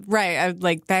 Yeah, right.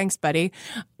 Thanks, buddy.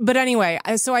 But anyway,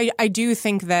 so I do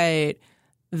think that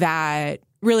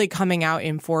really coming out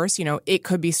in force, it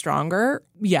could be stronger.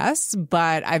 Yes,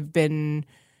 but I've been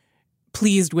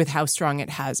pleased with how strong it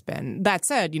has been. That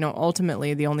said,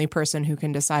 ultimately the only person who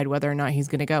can decide whether or not he's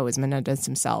going to go is Menendez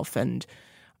himself. And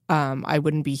I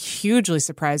wouldn't be hugely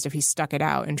surprised if he stuck it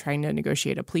out in trying to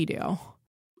negotiate a plea deal.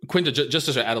 Quinta,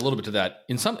 just to add a little bit to that,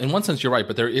 in one sense, you're right,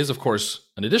 but there is, of course,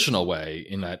 an additional way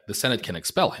in that the Senate can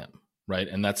expel him, right?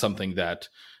 And that's something that,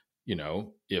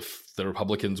 if the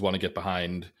Republicans want to get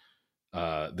behind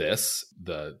this,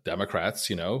 the Democrats,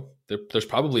 there's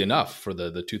probably enough for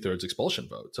the 2/3 expulsion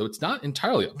vote. So it's not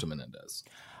entirely up to Menendez.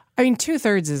 I mean,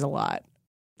 2/3 is a lot.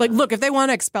 Look, if they want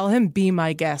to expel him, be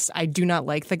my guest. I do not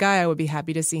like the guy. I would be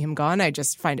happy to see him gone. I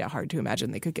just find it hard to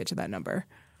imagine they could get to that number.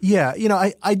 Yeah,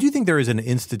 I do think there is an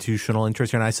institutional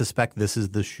interest here, and I suspect this is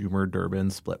the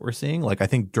Schumer-Durbin split we're seeing. I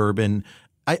think Durbin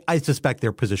 – I suspect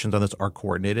their positions on this are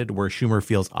coordinated, where Schumer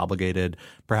feels obligated,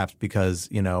 perhaps because,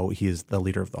 he's the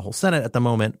leader of the whole Senate at the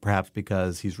moment, perhaps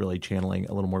because he's really channeling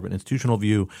a little more of an institutional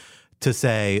view, to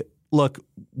say, look,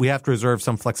 we have to reserve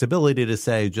some flexibility to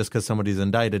say just because somebody's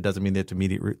indicted doesn't mean they have to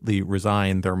immediately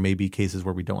resign. There may be cases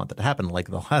where we don't want that to happen. Like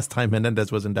the last time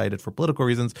Menendez was indicted for political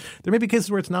reasons, there may be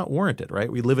cases where it's not warranted, right?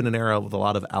 We live in an era with a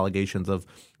lot of allegations of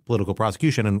political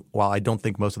prosecution. And while I don't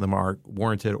think most of them are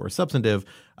warranted or substantive,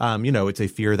 it's a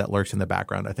fear that lurks in the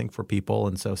background, I think, for people.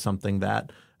 And so something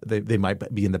that they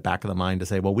might be in the back of the mind to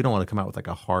say, well, we don't want to come out with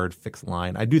a hard fixed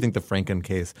line. I do think the Franken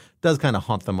case does kind of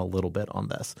haunt them a little bit on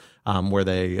this, where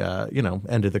they,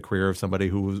 ended the career of somebody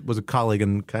who was a colleague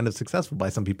and kind of successful by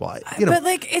some people. But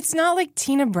it's not like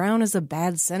Tina Brown is a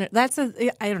bad senator.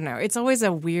 I don't know. It's always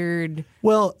a weird.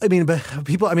 Well, it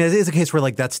is a case where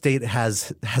that state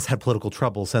has had political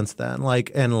trouble since then.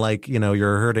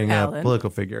 You're hurting Alan. A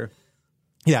political figure.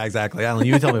 Yeah, exactly. Alan,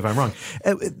 you tell me if I'm wrong.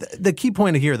 The key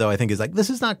point here, though, I think is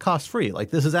this is not cost free.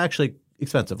 This is actually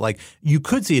expensive. You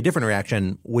could see a different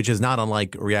reaction, which is not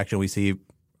unlike a reaction we see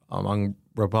among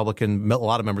a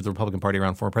lot of members of the Republican Party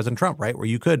around former President Trump, right? Where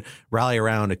you could rally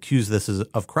around, accuse this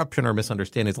of corruption or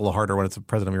misunderstanding. It's a little harder when it's the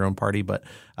president of your own party, but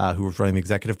who was running the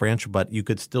executive branch. But you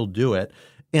could still do it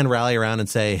and rally around and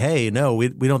say, hey, no, we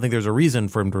don't think there's a reason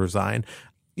for him to resign.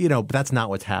 But that's not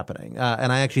what's happening.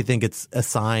 And I actually think it's a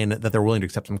sign that they're willing to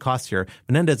accept some costs here.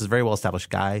 Menendez is a very well-established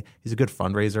guy. He's a good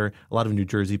fundraiser. A lot of New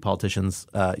Jersey politicians,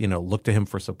 look to him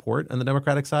for support on the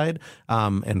Democratic side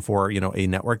and for, a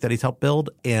network that he's helped build.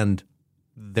 And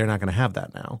they're not going to have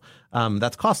that now.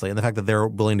 That's costly. And the fact that they're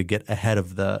willing to get ahead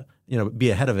of be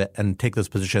ahead of it and take those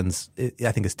positions,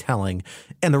 I think is telling.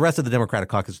 And the rest of the Democratic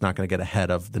caucus is not going to get ahead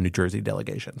of the New Jersey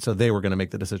delegation. So they were going to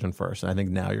make the decision first. And I think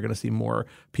now you're going to see more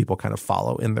people kind of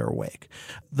follow in their wake.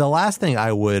 The last thing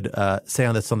I would say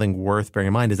on this, something worth bearing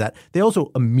in mind, is that they also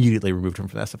immediately removed him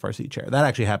from the SFRC chair. That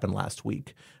actually happened last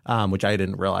week, which I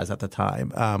didn't realize at the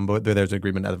time. But there's an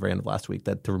agreement at the very end of last week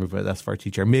that to remove him as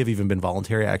SFRC chair may have even been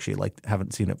voluntary. I actually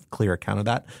haven't seen a clear account of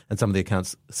that. And some of the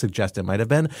accounts suggest it might have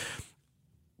been.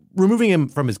 Removing him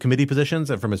from his committee positions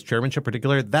and from his chairmanship in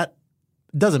particular, that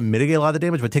doesn't mitigate a lot of the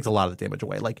damage, but takes a lot of the damage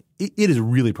away. It is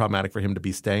really problematic for him to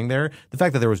be staying there. The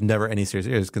fact that there was never any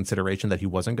serious consideration that he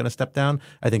wasn't going to step down,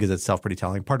 I think is itself pretty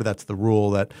telling. Part of that's the rule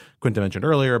that Quinta mentioned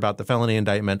earlier about the felony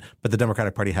indictment, but the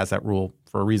Democratic Party has that rule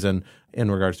for a reason in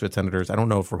regards to its senators. I don't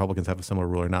know if Republicans have a similar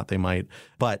rule or not. They might.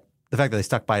 But the fact that they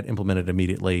stuck by it, implemented it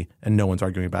immediately, and no one's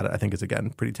arguing about it, I think is, again,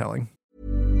 pretty telling.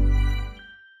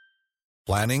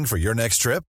 Planning for your next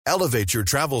trip? Elevate your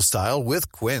travel style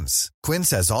with Quince.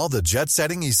 Quince has all the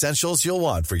jet-setting essentials you'll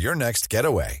want for your next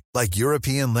getaway, like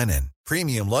European linen,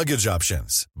 premium luggage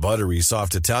options, buttery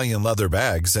soft Italian leather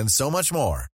bags, and so much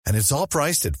more. And it's all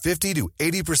priced at 50 to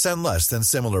 80% less than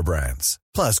similar brands.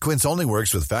 Plus, Quince only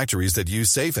works with factories that use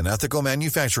safe and ethical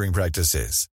manufacturing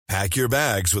practices. Pack your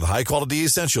bags with high-quality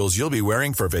essentials you'll be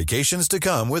wearing for vacations to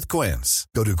come with Quince.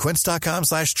 Go to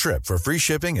quince.com/trip for free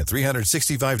shipping and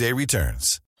 365-day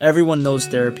returns. Everyone knows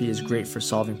therapy is great for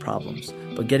solving problems,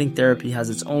 but getting therapy has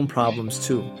its own problems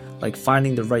too, like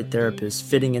finding the right therapist,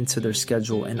 fitting into their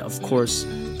schedule, and of course,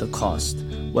 the cost.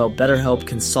 Well, BetterHelp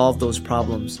can solve those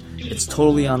problems. It's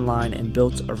totally online and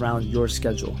built around your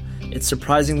schedule. It's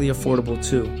surprisingly affordable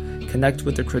too. Connect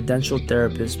with a credentialed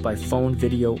therapist by phone,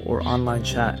 video, or online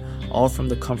chat, all from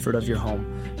the comfort of your home.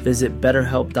 Visit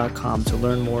BetterHelp.com to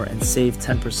learn more and save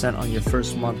 10% on your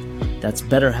first month. That's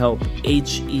BetterHelp,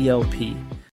 H-E-L-P.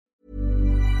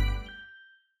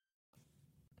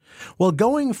 Well,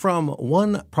 going from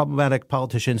one problematic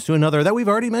politician to another that we've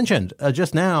already mentioned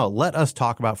just now, let us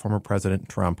talk about former President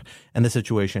Trump and the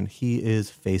situation he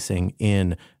is facing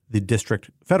in the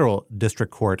federal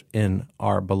district court in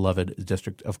our beloved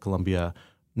District of Columbia,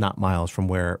 not miles from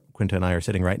where Quinta and I are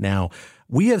sitting right now.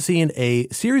 We have seen a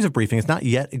series of briefings, not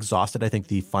yet exhausted. I think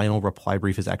the final reply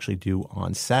brief is actually due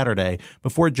on Saturday.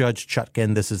 Before Judge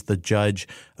Chutkan, this is the judge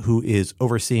who is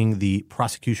overseeing the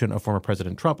prosecution of former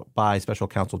President Trump by special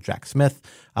counsel Jack Smith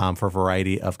for a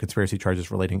variety of conspiracy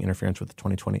charges relating interference with the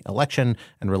 2020 election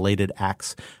and related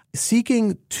acts,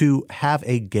 seeking to have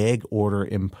a gag order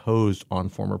imposed on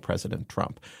former President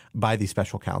Trump by the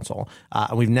special counsel.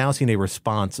 And we've now seen a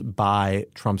response by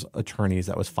Trump's attorneys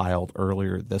that was filed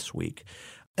earlier this week.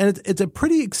 And it's a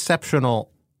pretty exceptional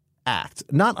act,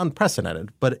 not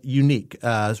unprecedented, but unique.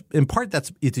 In part,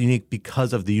 it's unique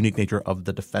because of the unique nature of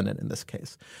the defendant in this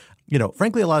case. You know,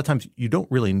 frankly, a lot of times you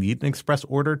don't really need an express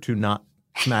order to not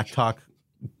smack talk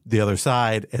the other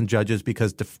side and judges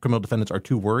because criminal defendants are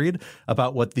too worried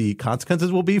about what the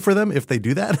consequences will be for them if they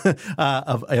do that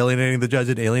of alienating the judge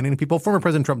and alienating people. Former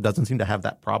President Trump doesn't seem to have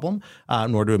that problem,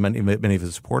 nor do many of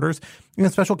his supporters.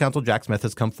 And special counsel Jack Smith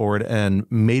has come forward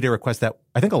and made a request that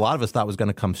I think a lot of us thought was going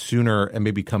to come sooner and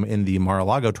maybe come in the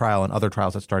Mar-a-Lago trial and other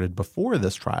trials that started before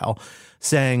this trial,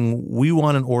 saying we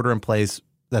want an order in place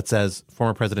that says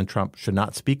former President Trump should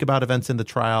not speak about events in the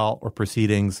trial or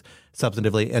proceedings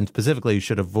substantively, and specifically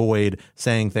should avoid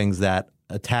saying things that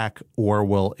attack or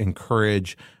will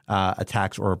encourage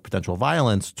attacks or potential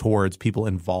violence towards people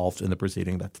involved in the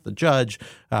proceeding. That's the judge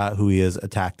who he has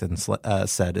attacked and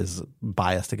said is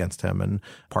biased against him and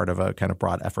part of a kind of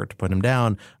broad effort to put him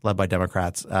down, led by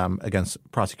Democrats against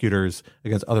prosecutors,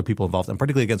 against other people involved, and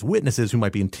particularly against witnesses who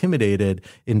might be intimidated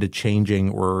into changing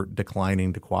or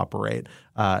declining to cooperate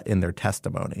in their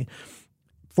testimony.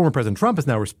 Former President Trump has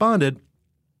now responded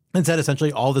and said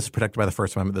essentially all this is protected by the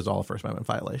First Amendment. There's all a First Amendment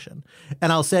violation.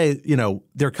 And I'll say, you know,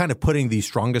 they're kind of putting the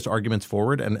strongest arguments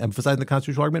forward and emphasizing the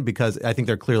constitutional argument because I think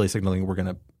they're clearly signaling we're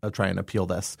going to try and appeal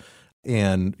this.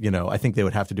 And, you know, I think they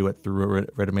would have to do it through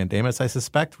writ of mandamus, I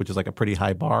suspect, which is like a pretty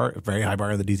high bar, a very high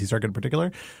bar in the D.C. Circuit in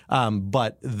particular.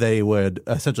 But they would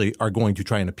essentially are going to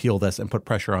try and appeal this and put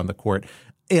pressure on the court.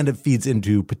 And it feeds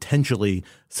into potentially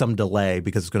some delay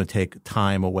because it's going to take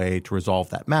time away to resolve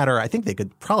that matter. I think they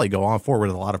could probably go on forward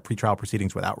with a lot of pretrial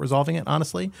proceedings without resolving it,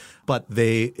 honestly. But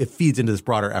it feeds into this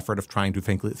broader effort of trying to,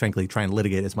 frankly, try and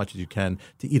litigate as much as you can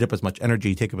to eat up as much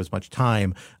energy, take up as much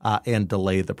time, and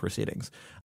delay the proceedings.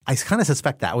 I kind of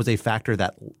suspect that was a factor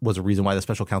that was a reason why the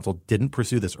special counsel didn't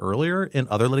pursue this earlier in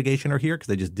other litigation or here because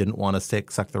they just didn't want to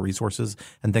suck the resources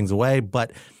and things away.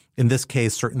 But in this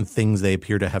case, certain things they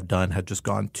appear to have done had just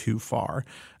gone too far.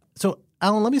 So,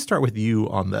 Alan, let me start with you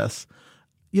on this.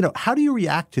 You know, how do you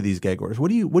react to these gag orders? What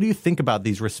do you think about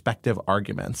these respective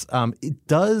arguments?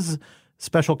 Does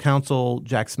special counsel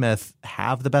Jack Smith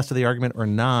have the best of the argument or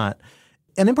not?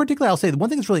 And in particular, I'll say the one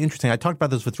thing that's really interesting. I talked about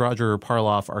this with Roger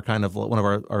Parloff, our kind of one of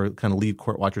our kind of lead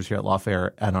court watchers here at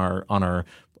Lawfare, and on our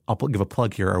I'll give a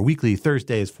plug here. Our weekly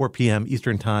Thursdays, 4 p.m.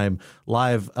 Eastern Time,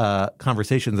 live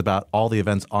conversations about all the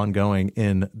events ongoing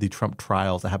in the Trump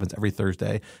trials. That happens every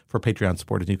Thursday for Patreon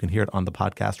supporters. You can hear it on the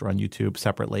podcast or on YouTube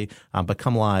separately, but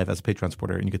come live as a Patreon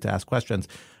supporter and you get to ask questions.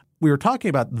 We were talking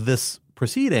about this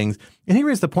proceedings, and he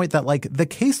raised the point that like the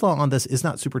case law on this is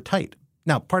not super tight.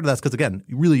 Now, part of that's because, again,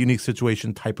 really unique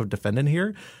situation type of defendant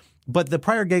here. But the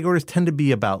prior gag orders tend to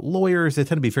be about lawyers. They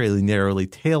tend to be fairly narrowly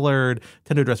tailored,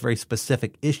 tend to address very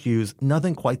specific issues,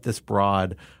 nothing quite this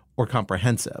broad or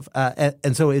comprehensive.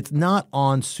 And so it's not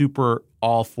on super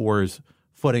all fours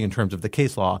footing in terms of the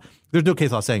case law. There's no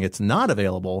case law saying it's not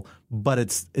available, but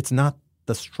it's not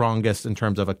the strongest in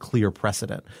terms of a clear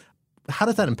precedent. How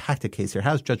does that impact a case here?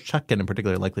 How is Judge Chutkan in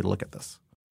particular likely to look at this?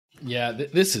 Yeah,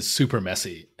 this is super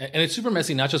messy. And it's super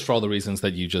messy, not just for all the reasons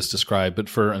that you just described, but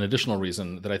for an additional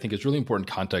reason that I think is really important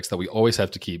context that we always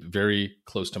have to keep very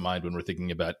close to mind when we're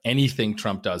thinking about anything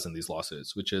Trump does in these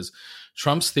lawsuits, which is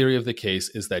Trump's theory of the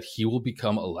case is that he will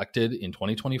become elected in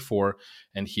 2024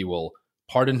 and he will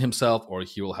pardon himself or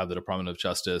he will have the Department of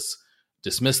Justice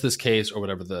dismiss this case or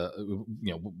whatever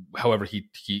however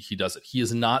he does it. He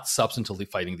is not substantively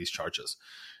fighting these charges.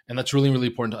 And that's really, really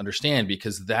important to understand,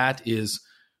 because that is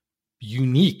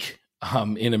unique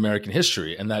in American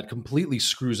history. And that completely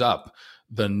screws up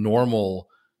the normal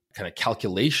kind of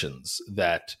calculations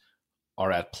that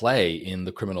are at play in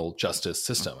the criminal justice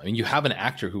system. I mean, you have an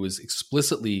actor who is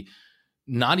explicitly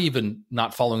not even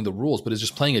not following the rules, but is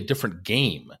just playing a different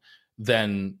game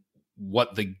than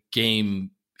what the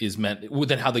game is meant,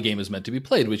 than how the game is meant to be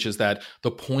played, which is that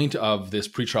the point of this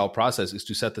pretrial process is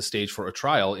to set the stage for a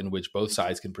trial in which both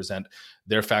sides can present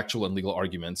their factual and legal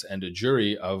arguments, and a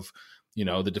jury of,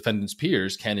 the defendant's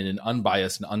peers can, in an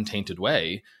unbiased and untainted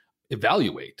way,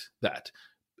 evaluate that.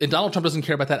 And Donald Trump doesn't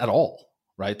care about that at all,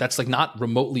 right? That's like not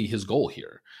remotely his goal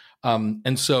here.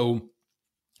 And so,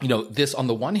 this on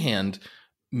the one hand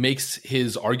makes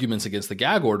his arguments against the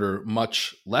gag order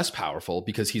much less powerful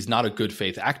because he's not a good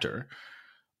faith actor.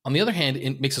 On the other hand,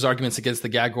 it makes his arguments against the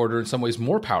gag order in some ways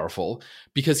more powerful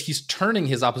because he's turning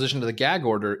his opposition to the gag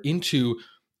order into,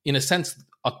 in a sense,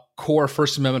 a core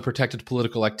First Amendment protected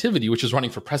political activity, which is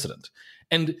running for president.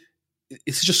 And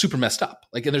it's just super messed up.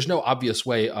 Like, and there's no obvious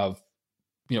way of,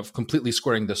 completely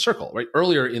squaring the circle, right?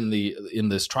 Earlier in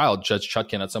this trial, Judge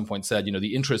Chutkan at some point said,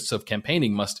 the interests of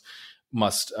campaigning must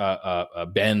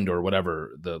bend, or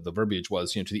whatever the verbiage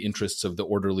was, to the interests of the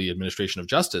orderly administration of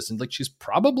justice. And like, she's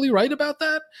probably right about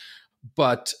that.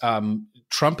 But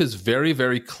Trump is very,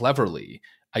 very cleverly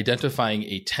identifying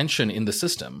a tension in the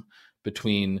system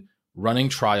between running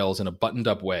trials in a buttoned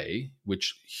up way,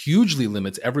 which hugely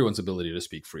limits everyone's ability to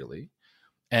speak freely,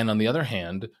 and on the other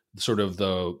hand, sort of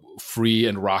the free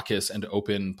and raucous and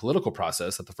open political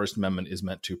process that the First Amendment is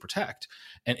meant to protect.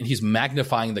 And he's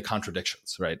magnifying the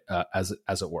contradictions, right, as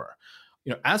it were.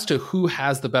 As to who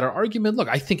has the better argument, look,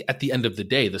 I think at the end of the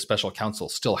day, the special counsel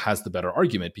still has the better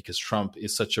argument because Trump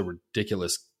is such a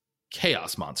ridiculous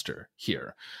chaos monster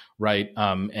here, right?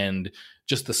 And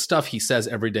just the stuff he says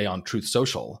every day on Truth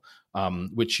Social,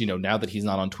 which, now that he's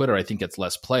not on Twitter, I think gets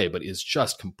less play, but is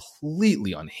just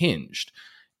completely unhinged,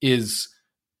 is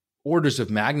orders of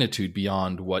magnitude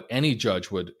beyond what any judge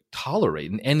would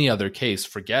tolerate in any other case.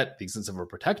 Forget the existence of a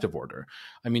protective order.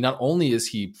 I mean, not only is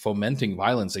he fomenting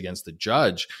violence against the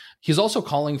judge, he's also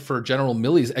calling for General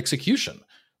Milley's execution,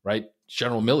 right?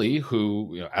 General Milley,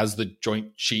 who, as the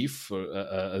Joint Chief,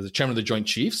 as the chairman of the Joint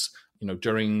Chiefs,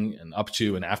 during and up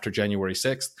to and after January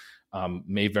 6th,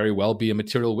 may very well be a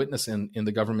material witness in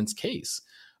the government's case.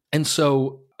 And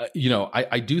so,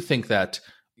 I do think that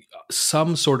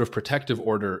some sort of protective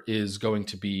order is going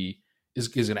to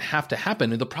have to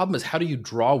happen. And the problem is, how do you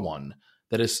draw one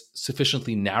that is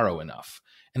sufficiently narrow enough?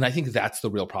 And I think that's the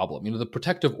real problem. The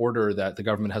protective order that the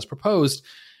government has proposed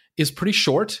is pretty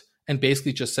short and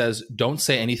basically just says, don't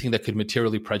say anything that could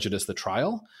materially prejudice the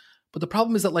trial. But the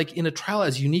problem is that, like, in a trial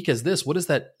as unique as this, what does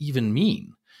that even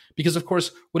mean? Because, of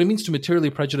course, what it means to materially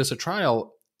prejudice a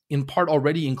trial in part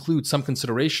already includes some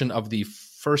consideration of the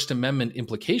First Amendment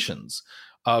implications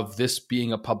of this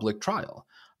being a public trial.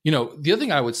 The other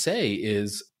thing I would say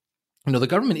is, the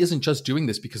government isn't just doing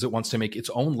this because it wants to make its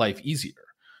own life easier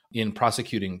in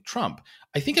prosecuting Trump.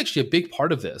 I think actually a big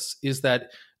part of this is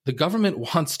that the government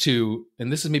wants to,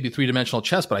 and this is maybe three-dimensional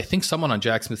chess, but I think someone on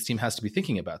Jack Smith's team has to be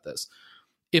thinking about this.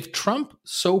 If Trump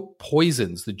so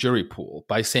poisons the jury pool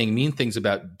by saying mean things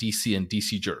about DC and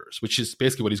DC jurors, which is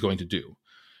basically what he's going to do,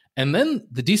 and then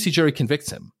the DC jury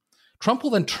convicts him, Trump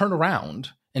will then turn around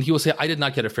and he will say, I did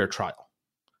not get a fair trial,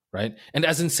 right? And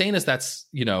as insane as that's,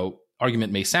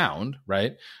 argument may sound,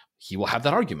 right, he will have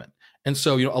that argument. And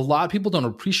so, a lot of people don't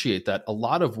appreciate that a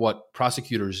lot of what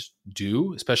prosecutors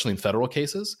do, especially in federal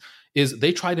cases, is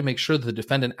they try to make sure that the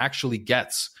defendant actually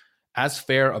gets as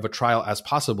fair of a trial as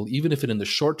possible, even if it in the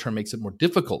short term makes it more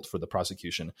difficult for the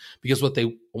prosecution, because what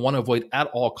they want to avoid at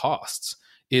all costs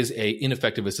is a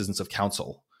ineffective assistance of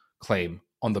counsel claim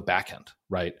on the back end,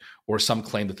 right? Or some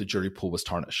claim that the jury pool was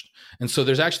tarnished. And so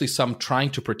there's actually some trying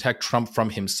to protect Trump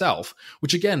from himself,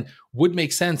 which again would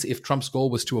make sense if Trump's goal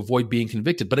was to avoid being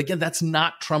convicted. But again, that's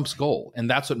not Trump's goal. And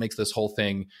that's what makes this whole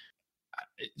thing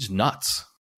just nuts.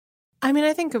 I mean,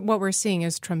 I think what we're seeing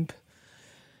is Trump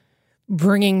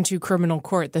bringing to criminal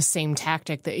court the same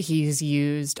tactic that he's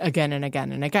used again and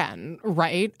again and again,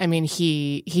 right? I mean,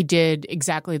 he did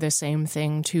exactly the same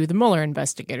thing to the Mueller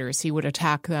investigators. He would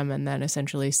attack them and then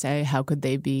essentially say, how could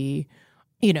they be,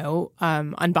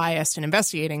 unbiased in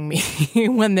investigating me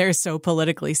when they're so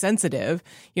politically sensitive?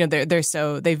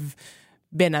 They've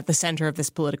been at the center of this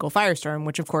political firestorm,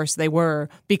 which of course they were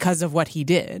because of what he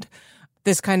did.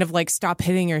 This kind of like stop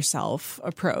hitting yourself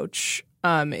approach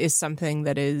is something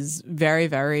that is very,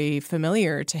 very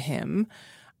familiar to him.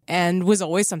 and was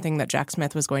always something that Jack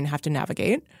Smith was going to have to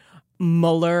navigate.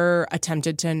 Mueller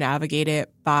attempted to navigate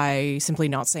it by simply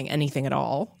not saying anything at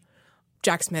all.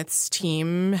 Jack Smith's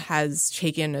team has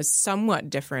taken a somewhat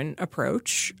different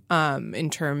approach in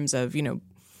terms of,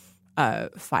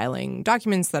 filing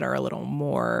documents that are a little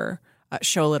more,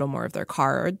 show a little more of their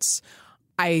cards.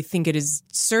 I think it is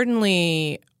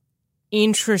certainly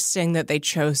interesting that they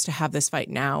chose to have this fight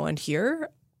now and here.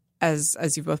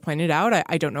 As you both pointed out,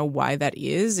 I don't know why that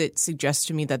is. It suggests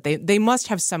to me that they must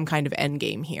have some kind of end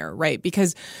game here, right?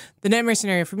 Because the nightmare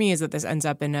scenario for me is that this ends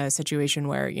up in a situation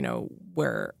where,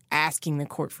 we're asking the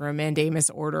court for a mandamus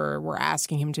order. We're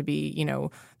asking him to be,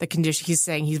 the condition. He's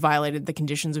saying he's violated the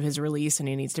conditions of his release and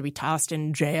he needs to be tossed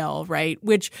in jail, right?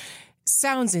 Which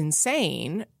sounds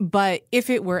insane, but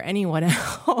if it were anyone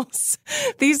else,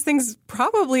 these things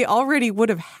probably already would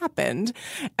have happened.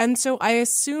 And so I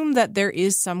assume that there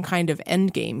is some kind of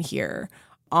end game here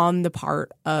on the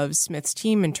part of Smith's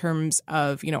team in terms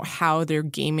of, how they're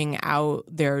gaming out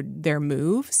their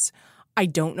moves. I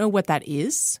don't know what that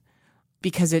is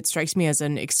because it strikes me as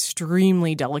an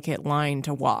extremely delicate line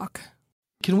to walk.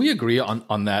 Can we agree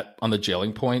on that, on the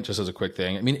jailing point, just as a quick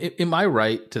thing? I mean, am I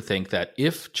right to think that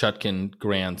if Chutkan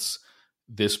grants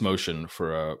this motion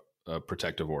for a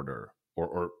protective order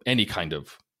or any kind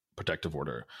of protective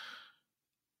order,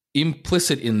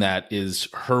 implicit in that is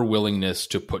her willingness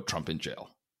to put Trump in jail?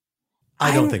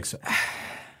 I don't think so.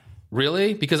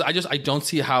 Really? Because I don't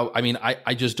see how,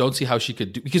 I just don't see how she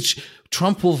could do, because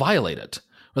Trump will violate it.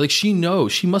 Or she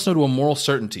must know to a moral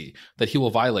certainty that he will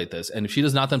violate this. And if she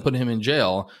does not then put him in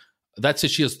jail, that's it.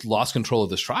 She has lost control of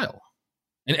this trial.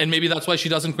 And maybe that's why she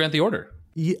doesn't grant the order.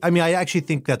 Yeah, I actually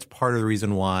think that's part of the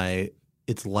reason why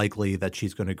it's likely that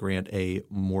she's going to grant a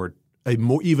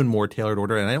even more tailored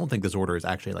order. And I don't think this order is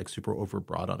actually super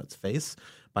overbroad on its face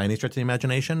by any stretch of the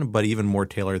imagination, but even more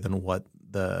tailored than what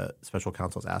the special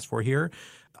counsel has asked for here.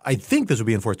 I think this would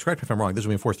be enforced, correct me if I'm wrong, this would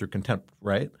be enforced through contempt,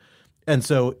 right? And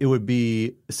so it would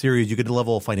be a series. You could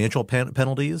level financial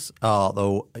penalties,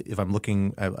 although if I'm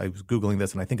looking, I was Googling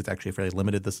this, and I think it's actually fairly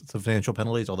limited, the financial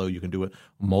penalties, although you can do it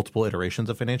multiple iterations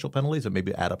of financial penalties and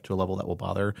maybe add up to a level that will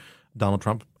bother Donald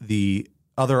Trump. The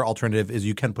other alternative is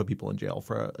you can put people in jail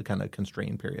for a kind of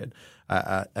constrained period.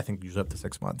 I think usually up to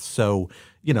 6 months. So,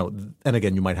 and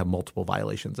again, you might have multiple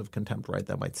violations of contempt, right,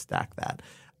 that might stack that.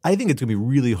 I think it's going to be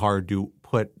really hard to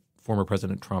put former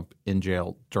President Trump in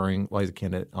jail while he's a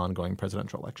candidate ongoing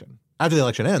presidential election. After the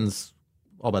election ends,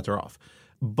 all bets are off.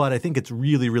 But I think it's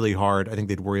really, really hard. I think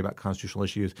they'd worry about constitutional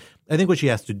issues. I think what she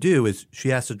has to do is she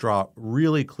has to draw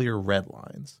really clear red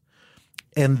lines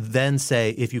and then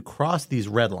say if you cross these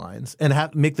red lines and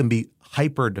make them be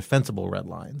hyper-defensible red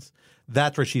lines,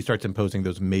 that's where she starts imposing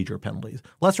those major penalties.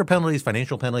 Lesser penalties,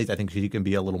 financial penalties, I think she can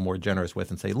be a little more generous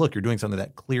with and say, look, you're doing something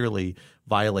that clearly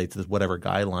violates whatever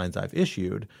guidelines I've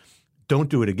issued. Don't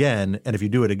do it again. And if you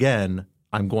do it again,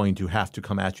 I'm going to have to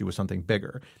come at you with something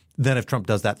bigger. Then if Trump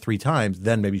does that 3 times,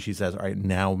 then maybe she says, all right,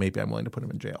 now maybe I'm willing to put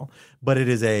him in jail. But it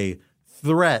is a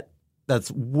threat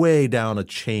that's way down a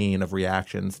chain of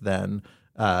reactions than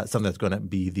something that's going to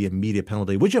be the immediate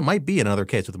penalty, which it might be in another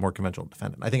case with a more conventional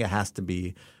defendant. I think it has to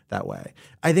be that way.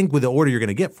 I think with the order you're going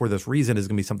to get for this reason is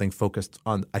going to be something focused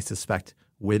on, I suspect,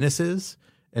 witnesses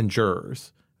and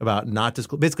jurors about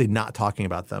basically not talking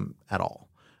about them at all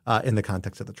in the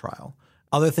context of the trial.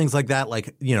 Other things like that,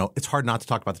 it's hard not to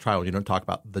talk about the trial when you don't talk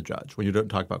about the judge, when you don't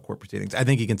talk about court proceedings. I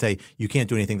think you can say you can't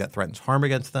do anything that threatens harm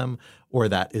against them or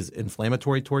that is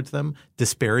inflammatory towards them.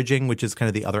 Disparaging, which is kind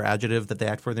of the other adjective that they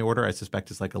act for in the order, I suspect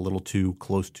is a little too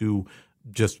close to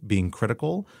just being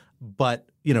critical. But,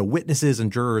 witnesses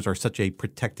and jurors are such a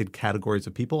protected categories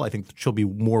of people. I think she'll be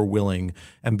more willing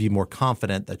and be more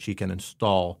confident that she can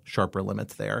install sharper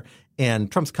limits there.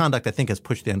 And Trump's conduct, I think, has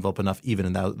pushed the envelope enough even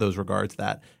in those regards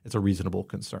that it's a reasonable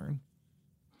concern.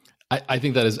 I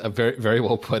think that is a very, very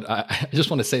well put. I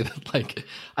just want to say that,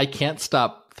 I can't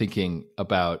stop thinking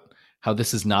about how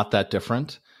this is not that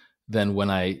different than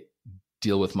when I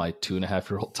deal with my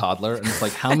 2.5-year-old toddler. And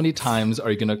it's how many times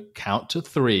are you going to count to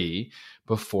 3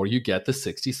 before you get the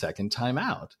 60-second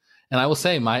timeout? And I will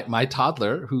say my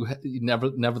toddler, who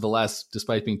nevertheless,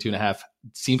 despite being 2.5,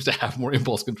 seems to have more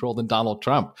impulse control than Donald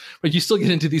Trump. But you still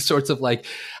get into these sorts of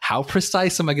how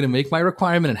precise am I going to make my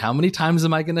requirement and how many times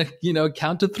am I going to,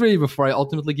 count to 3 before I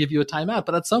ultimately give you a timeout?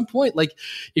 But at some point,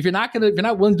 if you're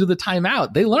not willing to do the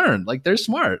timeout, they learn. They're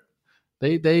smart.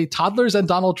 They toddlers and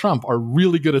Donald Trump are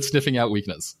really good at sniffing out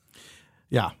weakness.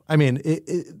 Yeah. I mean,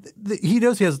 he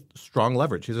knows he has strong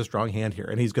leverage. He has a strong hand here,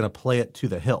 and he's going to play it to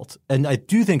the hilt. And I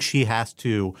do think she has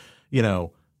to,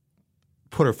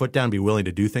 put her foot down, be willing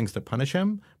to do things to punish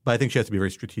him. But I think she has to be very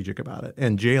strategic about it.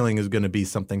 And jailing is going to be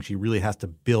something she really has to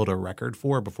build a record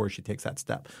for before she takes that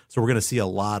step. So we're going to see a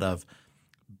lot of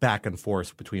back and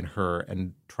forth between her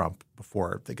and Trump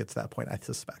before they get to that point, I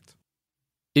suspect.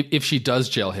 If she does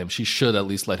jail him, she should at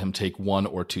least let him take 1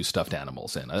 or 2 stuffed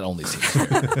animals in. It only seems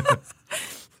fair.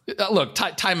 Look,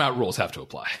 timeout rules have to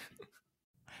apply.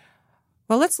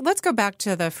 Well, let's go back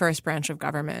to the first branch of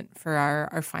government for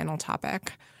our final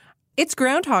topic. It's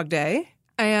Groundhog Day,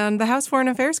 and the House Foreign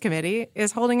Affairs Committee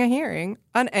is holding a hearing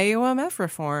on AUMF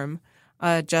reform,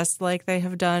 just like they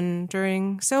have done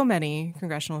during so many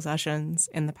congressional sessions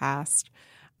in the past.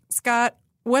 Scott,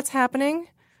 what's happening?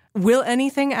 Will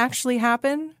anything actually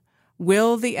happen?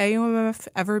 Will the AUMF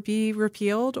ever be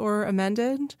repealed or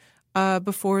amended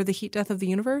before the heat death of the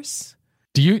universe?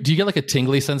 Do you get like a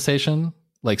tingly sensation?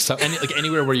 Like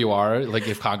anywhere where you are, like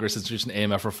if Congress is just an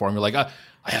AMF reform, you're like, I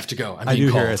have to go. I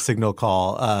do hear a signal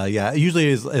call. Yeah, usually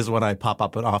is when I pop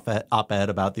up an op-ed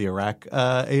about the Iraq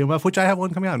AMF, which I have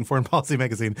one coming out in Foreign Policy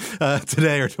Magazine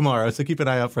today or tomorrow. So keep an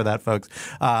eye out for that, folks,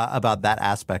 about that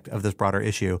aspect of this broader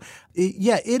issue.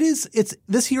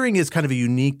 This hearing is kind of a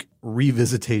unique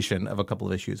revisitation of a couple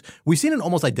of issues. We've seen an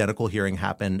almost identical hearing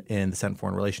happen in the Senate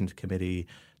Foreign Relations Committee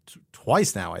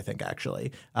twice now, I think,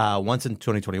 actually. Once in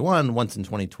 2021, once in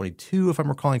 2022, if I'm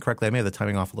recalling correctly. I may have the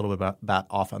timing off a little bit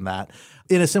off on that.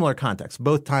 In a similar context,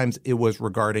 both times it was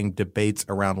regarding debates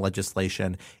around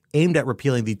legislation aimed at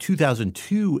repealing the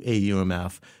 2002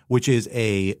 AUMF, which is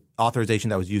a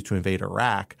authorization that was used to invade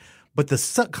Iraq. But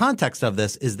the context of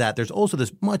this is that there's also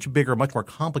this much bigger, much more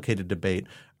complicated debate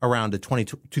around the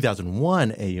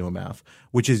 2001 AUMF,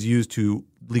 which is used to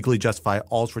legally justify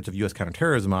all sorts of U.S.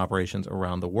 counterterrorism operations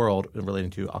around the world relating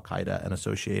to al-Qaeda and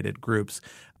associated groups.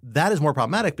 That is more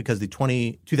problematic because the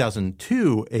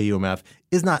 2002 AUMF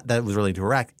that was relating to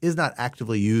Iraq is not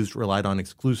actively used, relied on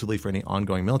exclusively for any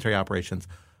ongoing military operations.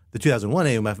 The 2001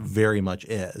 AUMF very much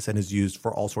is and is used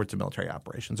for all sorts of military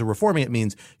operations. So reforming it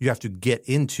means you have to get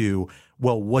into,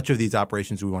 well, which of these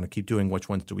operations do we want to keep doing? Which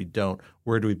ones do we don't?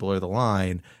 Where do we blur the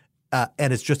line?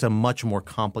 And it's just a much more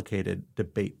complicated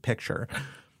debate picture.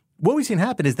 What we've seen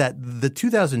happen is that the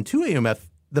 2002 AUMF,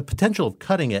 the potential of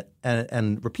cutting it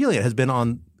and repealing it has been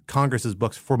on Congress's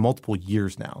books for multiple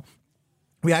years now.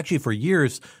 We actually for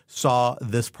years saw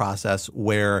this process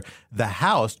where the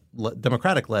House,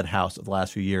 Democratic-led House of the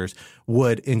last few years,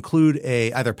 would include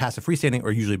either pass a freestanding or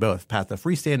usually both, pass the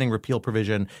freestanding repeal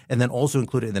provision and then also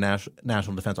include it in the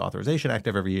National Defense Authorization Act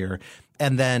of every year.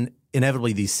 And then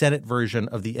inevitably the Senate version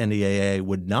of the NDAA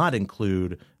would not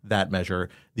include that measure.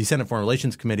 The Senate Foreign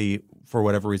Relations Committee, for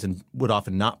whatever reason, would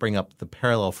often not bring up the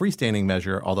parallel freestanding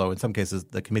measure, although in some cases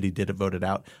the committee did vote it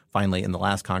out finally in the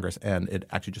last Congress, and it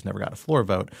actually just never got a floor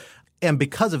vote. And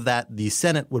because of that, the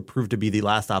Senate would prove to be the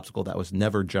last obstacle that was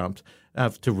never jumped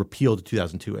to repeal the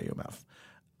 2002 AUMF.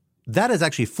 That has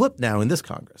actually flipped now in this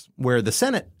Congress, where the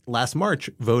Senate last March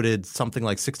voted something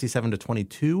like 67 to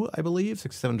 22, I believe,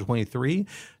 67 to 23,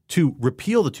 to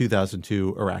repeal the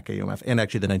 2002 Iraq AUMF and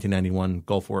actually the 1991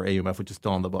 Gulf War AUMF, which is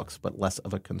still on the books, but less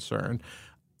of a concern,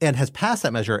 and has passed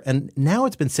that measure. And now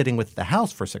it's been sitting with the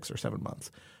House for 6 or 7 months.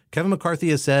 Kevin McCarthy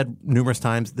has said numerous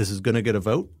times this is going to get a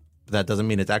vote. That doesn't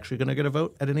mean it's actually going to get a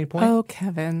vote at any point. Oh,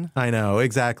 Kevin. I know,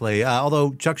 exactly.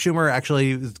 Although Chuck Schumer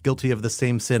actually is guilty of the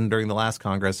same sin during the last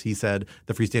Congress. He said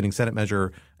the freestanding Senate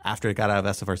measure, after it got out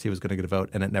of SFRC, was going to get a vote,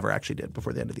 and it never actually did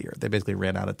before the end of the year. They basically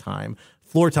ran out of time.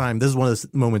 Floor time, this is one of those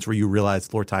moments where you realize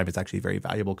floor time is actually a very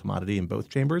valuable commodity in both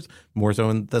chambers, more so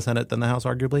in the Senate than the House,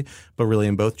 arguably, but really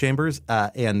in both chambers.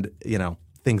 And,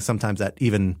 things sometimes that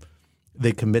even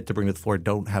they commit to bring to the floor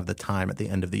don't have the time at the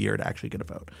end of the year to actually get a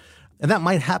vote. And that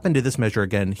might happen to this measure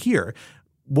again here.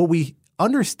 What we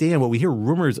understand, what we hear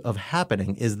rumors of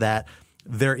happening is that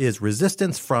there is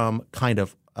resistance from kind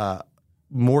of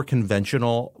more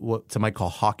conventional, what some might call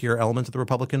hawkier elements of the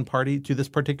Republican Party to this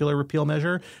particular repeal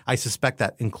measure. I suspect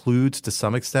that includes to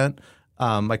some extent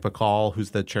Mike McCall,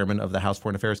 who's the chairman of the House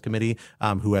Foreign Affairs Committee,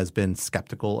 who has been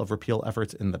skeptical of repeal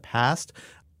efforts in the past.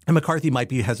 And McCarthy might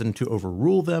be hesitant to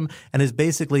overrule them, and is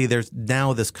basically there's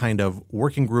now this kind of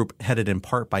working group headed in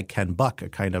part by Ken Buck, a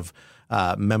kind of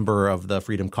member of the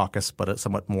Freedom Caucus, but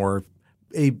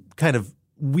a kind of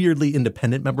weirdly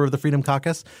independent member of the Freedom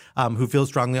Caucus who feels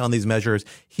strongly on these measures.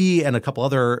 He and a couple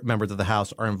other members of the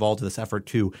House are involved in this effort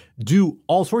to do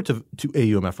all sorts of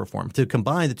AUMF reform, to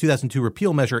combine the 2002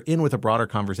 repeal measure in with a broader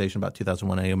conversation about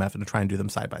 2001 AUMF and to try and do them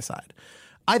side by side.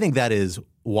 I think that is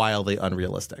wildly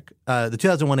unrealistic. The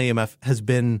 2001 AUMF has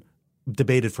been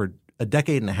debated for a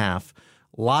decade and a half.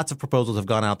 Lots of proposals have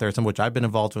gone out there, some of which I've been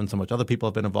involved in, some of which other people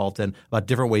have been involved in, about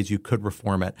different ways you could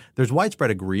reform it. There's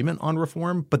widespread agreement on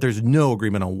reform, but there's no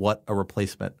agreement on what a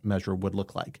replacement measure would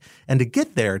look like. And to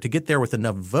get there with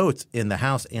enough votes in the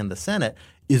House and the Senate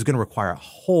is going to require a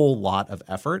whole lot of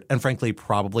effort and, frankly,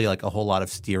 probably like a whole lot of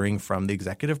steering from the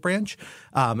executive branch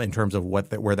in terms of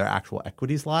where their actual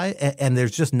equities lie. And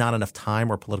there's just not enough time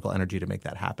or political energy to make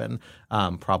that happen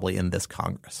probably in this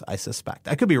Congress, I suspect.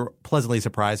 I could be pleasantly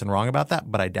surprised and wrong about that,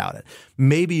 but I doubt it.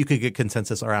 Maybe you could get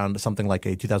consensus around something like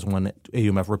a 2001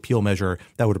 AUMF repeal measure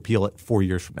that would repeal it 4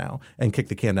 years from now and kick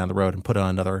the can down the road and put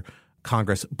on another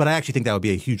Congress. But I actually think that would be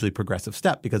a hugely progressive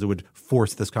step because it would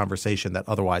force this conversation that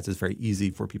otherwise is very easy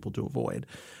for people to avoid.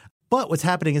 But what's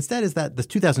happening instead is that the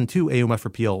 2002 AUMF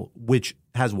repeal, which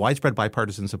has widespread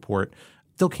bipartisan support,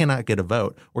 still cannot get a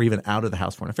vote or even out of the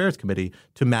House Foreign Affairs Committee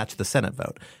to match the Senate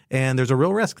vote. And there's a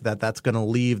real risk that that's going to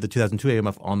leave the 2002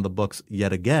 AUMF on the books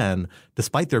yet again,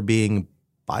 despite there being,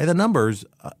 by the numbers,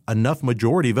 enough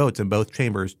majority votes in both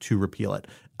chambers to repeal it.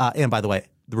 And by the way,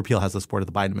 the repeal has the support of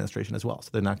the Biden administration as well, so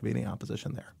there's not going to be any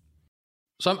opposition there.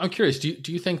 So I'm curious,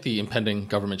 do you think the impending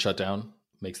government shutdown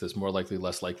makes this more likely,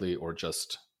 less likely, or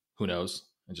just who knows,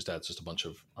 and just adds just a bunch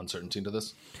of uncertainty to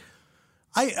this?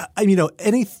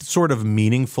 Any sort of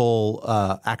meaningful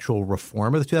actual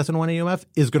reform of the 2001 AUMF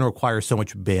is going to require so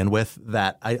much bandwidth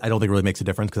that I don't think it really makes a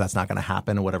difference because that's not going to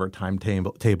happen in whatever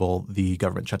timetable the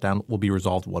government shutdown will be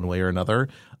resolved one way or another.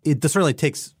 It certainly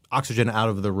takes oxygen out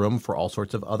of the room for all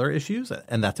sorts of other issues,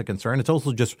 and that's a concern. It's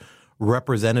also just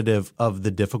representative of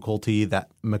the difficulty that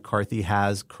McCarthy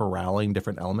has corralling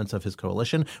different elements of his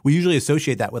coalition. We usually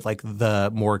associate that with like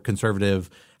the more conservative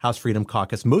House Freedom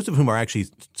Caucus, most of whom are actually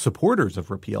supporters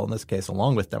of repeal in this case,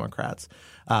 along with Democrats,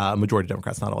 majority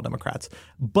Democrats, not all Democrats.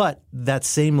 But that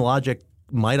same logic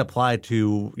might apply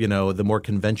to, the more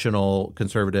conventional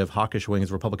conservative hawkish wings of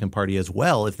the Republican Party as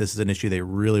well if this is an issue they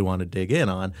really want to dig in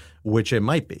on, which it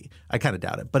might be. I kind of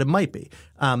doubt it, but it might be.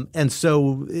 And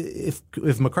so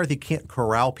if McCarthy can't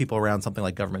corral people around something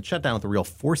like government shutdown with a real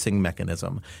forcing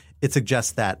mechanism, it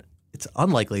suggests that it's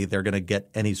unlikely they're going to get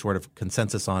any sort of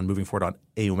consensus on moving forward on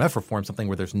AUMF reform, something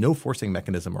where there's no forcing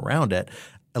mechanism around it,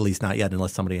 at least not yet,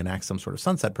 unless somebody enacts some sort of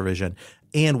sunset provision,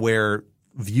 and where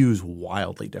views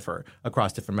wildly differ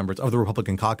across different members of the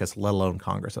Republican caucus, let alone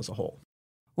Congress as a whole.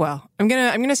 Well, I'm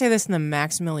gonna say this in the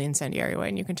maximally incendiary way,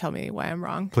 and you can tell me why I'm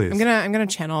wrong. Please. I'm gonna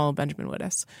channel Benjamin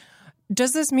Wittes.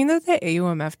 Does this mean that the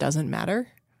AUMF doesn't matter?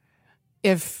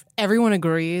 If everyone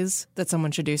agrees that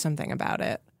someone should do something about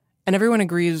it, and everyone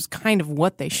agrees kind of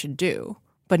what they should do,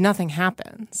 but nothing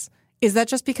happens, is that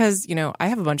just because, I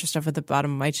have a bunch of stuff at the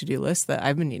bottom of my to-do list that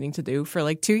I've been needing to do for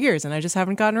like 2 years, and I just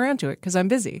haven't gotten around to it because I'm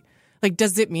busy? Like,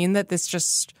 does it mean that this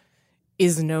just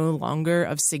is no longer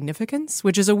of significance?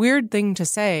 Which is a weird thing to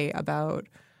say about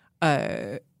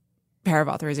a pair of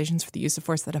authorizations for the use of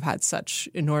force that have had such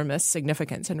enormous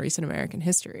significance in recent American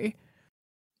history.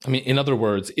 I mean, in other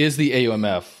words, is the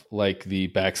AUMF like the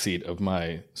backseat of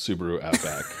my Subaru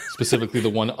Outback, specifically the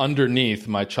one underneath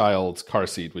my child's car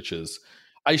seat, which is,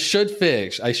 I should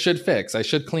fix, I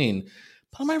should clean.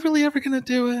 But am I really ever going to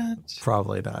do it?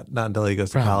 Probably not. Not until he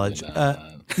goes to Probably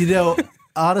college.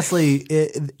 Honestly,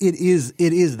 it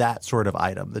is that sort of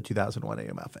item, the 2001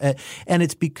 AUMF, and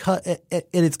it's because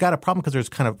it's got a problem because there's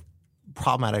kind of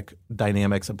problematic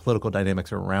dynamics and political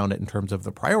dynamics around it in terms of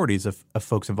the priorities of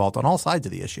folks involved on all sides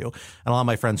of the issue. And a lot of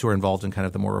my friends who are involved in kind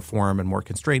of the more reform and more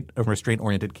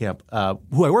restraint-oriented camp,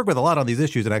 who I work with a lot on these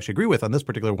issues and actually agree with on this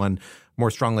particular one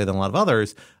more strongly than a lot of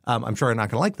others, I'm sure are not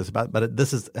going to like this but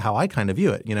this is how I kind of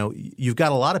view it. You've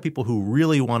got a lot of people who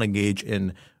really want to engage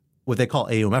in what they call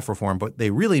AUMF reform, but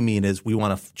they really mean is we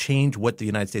want to change what the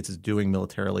United States is doing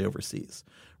militarily overseas,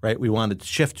 right? We want to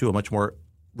shift to a much more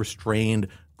restrained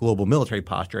global military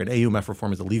posture, and AUMF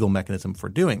reform is a legal mechanism for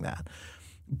doing that.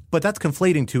 But that's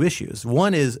conflating two issues.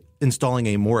 One is installing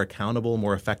a more accountable,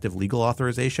 more effective legal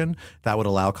authorization that would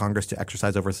allow Congress to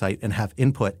exercise oversight and have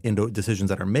input into decisions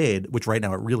that are made, which right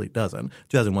now it really doesn't.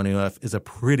 2001 AUMF is a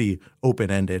pretty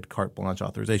open-ended carte blanche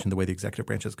authorization, the way the executive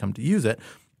branch has come to use it.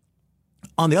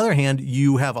 On the other hand,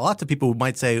 you have lots of people who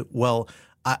might say, well,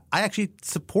 I actually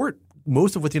support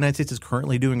most of what the United States is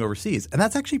currently doing overseas. And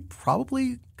that's actually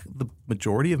probably the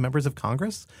majority of members of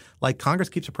Congress. Like, Congress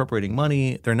keeps appropriating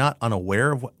money. They're not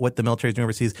unaware of what the military is doing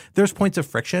overseas. There's points of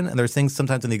friction, and there's things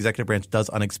sometimes when the executive branch does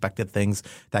unexpected things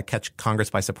that catch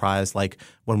Congress by surprise, like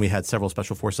when we had several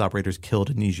special forces operators killed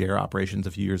in Niger operations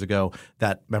a few years ago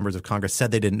that members of Congress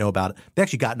said they didn't know about it. They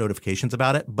actually got notifications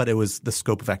about it, but it was the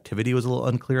scope of activity was a little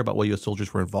unclear about what U.S.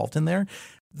 soldiers were involved in there.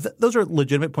 Those are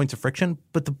legitimate points of friction,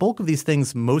 but the bulk of these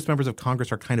things most members of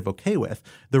Congress are kind of okay with.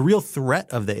 The real threat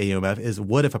of the AUMF is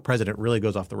what if a president really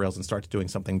goes off the rails and starts doing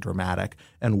something dramatic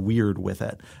and weird with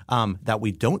it that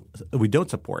we don't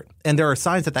support. And there are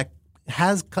signs that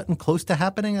has gotten close to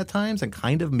happening at times and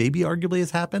kind of maybe arguably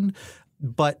has happened.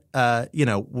 But,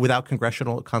 without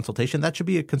congressional consultation, that should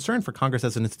be a concern for Congress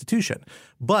as an institution.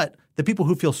 But the people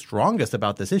who feel strongest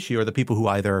about this issue are the people who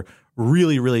either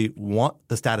really, really want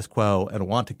the status quo and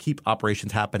want to keep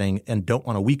operations happening and don't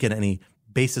want to weaken any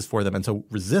basis for them and so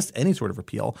resist any sort of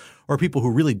repeal, or people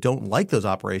who really don't like those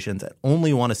operations and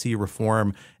only want to see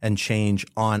reform and change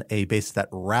on a basis that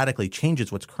radically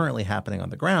changes what's currently happening on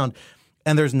the ground.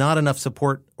 And there's not enough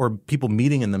support or people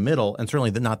meeting in the middle, and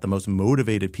certainly not the most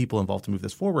motivated people involved to move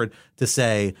this forward, to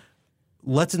say,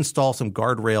 let's install some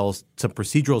guardrails, some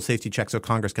procedural safety checks so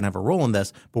Congress can have a role in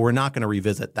this, but we're not going to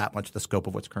revisit that much the scope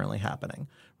of what's currently happening,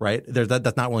 right?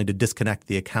 That's not willing to disconnect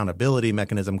the accountability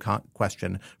mechanism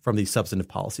question from the substantive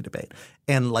policy debate.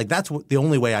 And that's the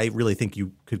only way I really think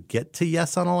you could get to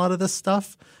yes on a lot of this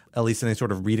stuff, at least in a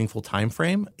sort of meaningful time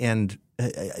frame. And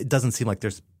it doesn't seem like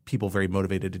there's people very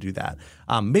motivated to do that.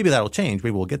 Maybe that'll change.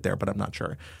 Maybe we'll get there, but I'm not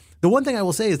sure. The one thing I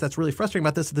will say is that's really frustrating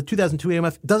about this is the 2002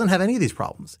 AUMF doesn't have any of these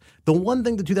problems. The one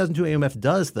thing the 2002 AUMF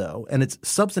does, though, and it's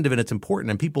substantive and it's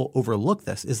important and people overlook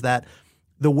this, is that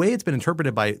the way it's been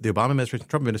interpreted by the Obama administration,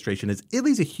 Trump administration, is it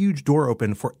leaves a huge door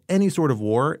open for any sort of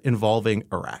war involving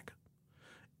Iraq.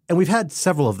 And we've had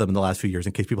several of them in the last few years,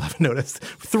 in case people haven't noticed.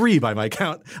 3 by my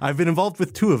count. I've been involved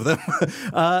with 2 of them.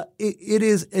 It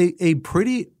is a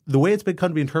pretty – the way it's been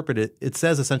come to be interpreted, it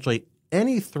says essentially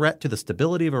any threat to the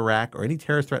stability of Iraq or any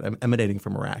terrorist threat emanating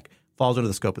from Iraq falls under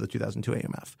the scope of the 2002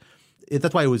 AUMF.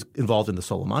 That's why it was involved in the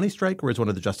Soleimani strike, where it's one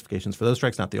of the justifications for those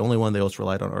strikes, not the only one. They also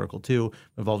relied on Article 2,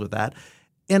 involved with that.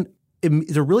 And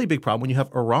it's a really big problem when you have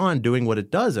Iran doing what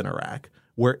it does in Iraq,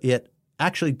 where it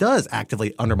actually does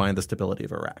actively undermine the stability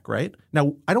of Iraq, right?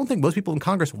 Now, I don't think most people in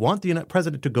Congress want the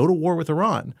president to go to war with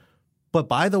Iran. But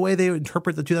by the way they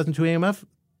interpret the 2002 AUMF,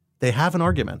 they have an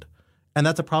argument. And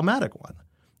that's a problematic one.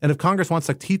 And if Congress wants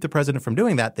to keep the president from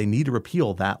doing that, they need to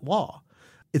repeal that law.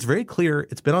 It's very clear.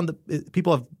 It's been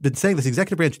people have been saying this. The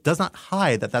executive branch does not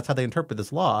hide that that's how they interpret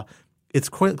this law. It's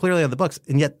clearly on the books.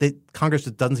 And yet Congress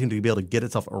just doesn't seem to be able to get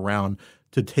itself around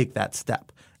to take that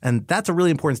step. And that's a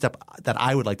really important step that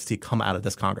I would like to see come out of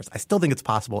this Congress. I still think it's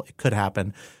possible. It could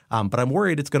happen. But I'm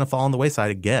worried it's going to fall on the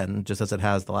wayside again, just as it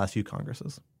has the last few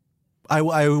Congresses. I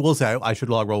will say I should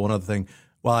log roll one other thing.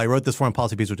 While I wrote this foreign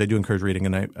policy piece, which I do encourage reading,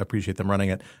 and I appreciate them running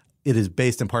it, it is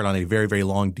based in part on a very, very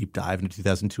long deep dive into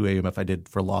 2002 AUMF I did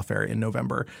for Lawfare in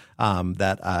November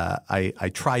that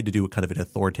I tried to do kind of an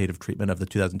authoritative treatment of the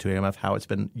 2002 AUMF, how it's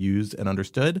been used and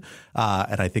understood.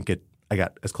 And I think I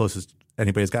got as close as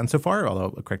anybody's gotten so far,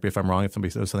 although correct me if I'm wrong, if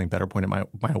somebody knows something better, point it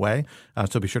my way.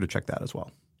 So be sure to check that as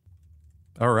well.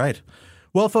 All right.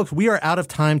 Well, folks, we are out of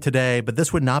time today, but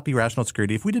this would not be Rational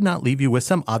Security if we did not leave you with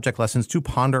some object lessons to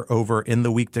ponder over in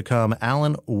the week to come.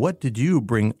 Alan, what did you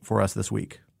bring for us this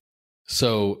week?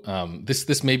 So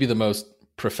this may be the most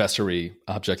professory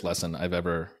object lesson I've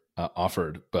ever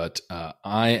offered, but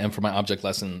I am, for my object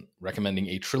lesson, recommending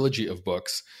a trilogy of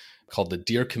books called the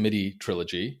Dear Committee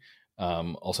Trilogy,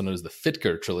 also known as the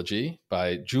Fittger Trilogy,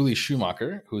 by Julie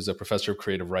Schumacher, who's a professor of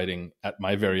creative writing at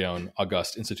my very own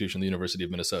august institution, the University of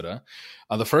Minnesota.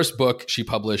 The first book she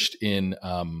published in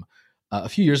a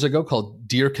few years ago called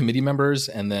Dear Committee Members,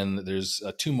 and then there's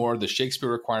 2 more, The Shakespeare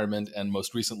Requirement, and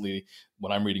most recently,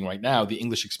 what I'm reading right now, The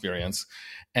English Experience.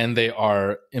 And they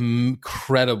are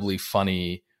incredibly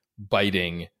funny,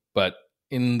 biting, but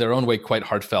in their own way, quite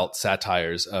heartfelt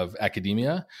satires of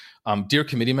academia. Dear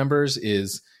Committee Members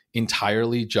is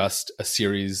entirely just a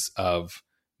series of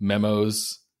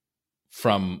memos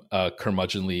from a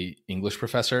curmudgeonly English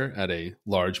professor at a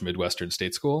large Midwestern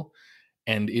state school.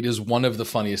 And it is one of the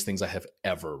funniest things I have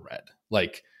ever read.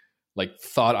 Like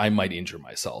thought I might injure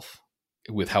myself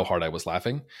with how hard I was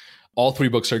laughing. All 3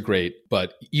 books are great,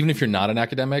 but even if you're not an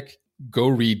academic, go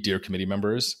read Dear Committee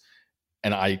Members.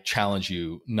 And I challenge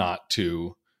you not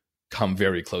to come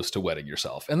very close to wetting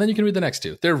yourself. And then you can read the next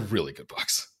 2. They're really good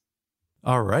books.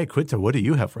 All right, Quinta, what do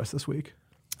you have for us this week?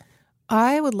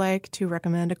 I would like to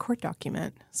recommend a court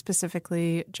document,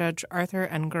 specifically Judge Arthur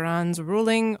Engoron's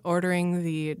ruling ordering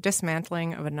the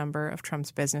dismantling of a number of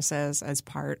Trump's businesses as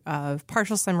part of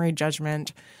partial summary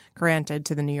judgment granted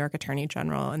to the New York Attorney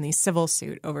General in the civil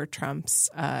suit over Trump's,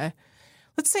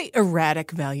 let's say,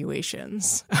 erratic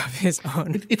valuations of his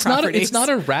own properties. It's not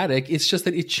erratic. It's just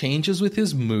that it changes with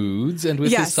his moods and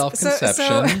with his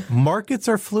self-conception. Markets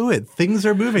are fluid. Things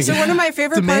are moving. So one of my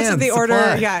favorite parts of the order,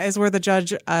 supply. is where the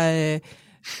judge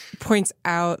points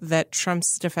out that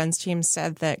Trump's defense team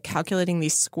said that calculating the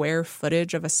square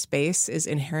footage of a space is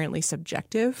inherently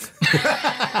subjective.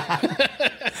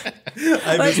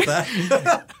 I missed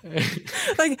that.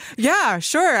 Yeah,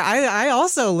 sure. I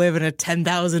also live in a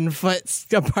 10,000 foot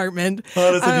apartment.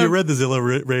 Honestly, if you read the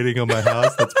Zillow rating on my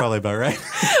house, that's probably about right.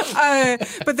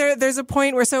 But there's a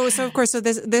point where of course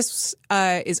this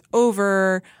is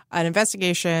over an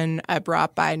investigation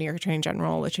brought by New York Attorney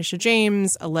General Letitia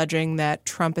James, alleging that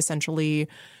Trump essentially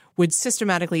would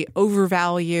systematically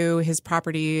overvalue his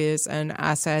properties and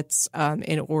assets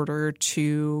in order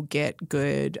to get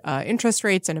good interest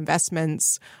rates and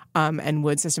investments, and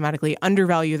would systematically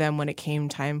undervalue them when it came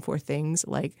time for things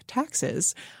like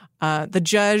taxes. The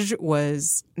judge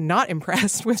was not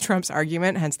impressed with Trump's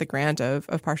argument, hence the grant of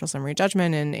partial summary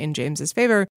judgment in James's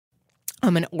favor,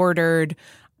 and ordered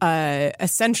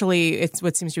essentially it's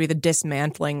what seems to be the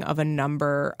dismantling of a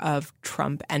number of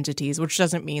Trump entities, which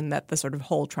doesn't mean that the sort of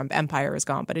whole Trump empire is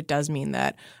gone, but it does mean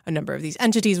that a number of these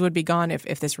entities would be gone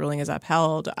if this ruling is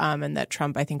upheld, and that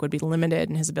Trump, I think, would be limited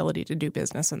in his ability to do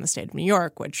business in the state of New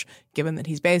York, which, given that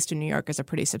he's based in New York, is a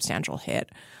pretty substantial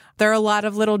hit. There are a lot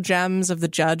of little gems of the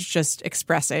judge just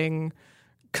expressing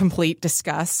complete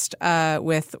disgust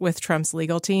with Trump's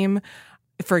legal team.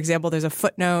 For example, there's a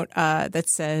footnote that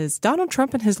says Donald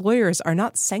Trump and his lawyers are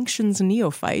not sanctions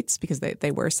neophytes, because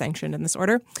they were sanctioned in this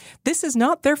order. This is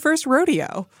not their first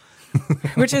rodeo,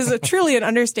 which is truly an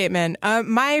understatement.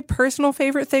 My personal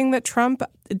favorite thing that Trump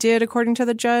did, according to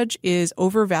the judge, is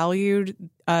overvalued.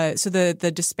 So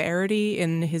the disparity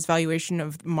in his valuation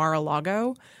of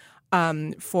Mar-a-Lago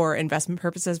for investment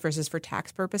purposes versus for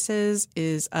tax purposes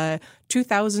is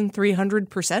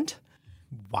 2,300%.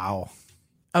 Wow.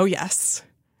 Oh, yes.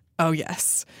 Oh,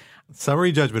 yes.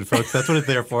 Summary judgment, folks. That's what it's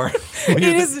there for. It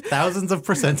is thousands of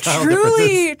percentile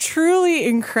differences. Truly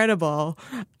incredible.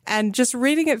 And just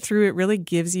reading it through, it really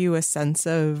gives you a sense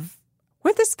of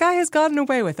what this guy has gotten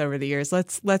away with over the years.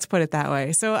 Let's put it that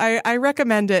way. So I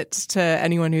recommend it to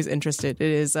anyone who's interested.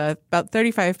 It is about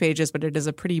 35 pages, but it is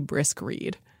a pretty brisk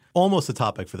read. Almost a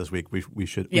topic for this week, we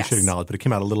should acknowledge, but it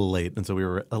came out a little late, and so we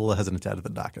were a little hesitant to add to the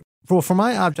docket. For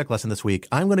my object lesson this week,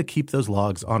 I'm going to keep those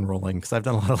logs on rolling because I've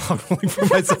done a lot of log rolling for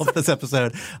myself this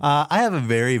episode. I have a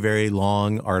very, very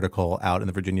long article out in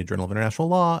the Virginia Journal of International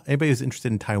Law. Anybody who's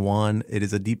interested in Taiwan, it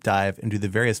is a deep dive into the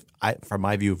various, from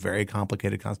my view, very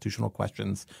complicated constitutional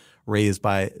questions raised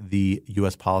by the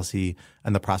U.S. policy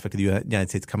and the prospect of the United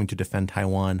States coming to defend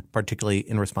Taiwan, particularly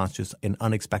in response to an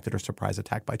unexpected or surprise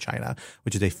attack by China,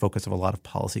 which is a focus of a lot of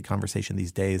policy conversation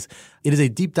these days. It is a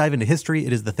deep dive into history.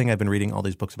 It is the thing I've been reading all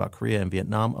these books about Korea and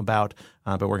Vietnam about,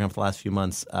 but working on for the last few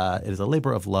months. It is a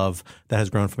labor of love that has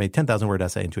grown from a 10,000-word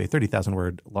essay into a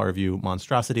 30,000-word law review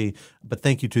monstrosity. But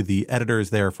thank you to the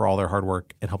editors there for all their hard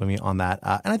work and helping me on that.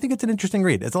 And I think it's an interesting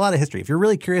read. It's a lot of history. If you're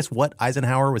really curious what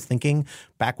Eisenhower was thinking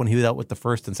back when he dealt with the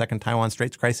first and second Taiwan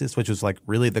Straits crisis, which was like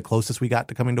really the closest we got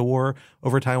to coming to war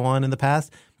over Taiwan in the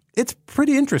past, it's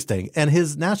pretty interesting. And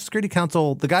his National Security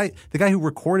Council, the guy who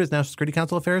recorded his National Security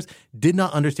Council affairs, did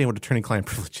not understand what attorney-client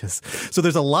privilege is. So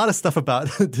there's a lot of stuff about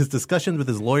his discussions with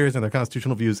his lawyers and their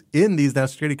constitutional views in these National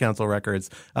Security Council records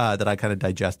that I kind of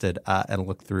digested and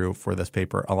looked through for this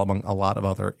paper, among a lot of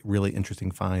other really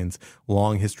interesting finds.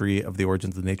 Long history of the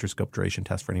origins of the nature scope duration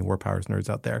test for any war powers nerds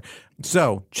out there.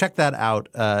 So check that out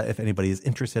if anybody is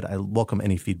interested. I welcome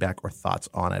any feedback or thoughts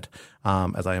on it,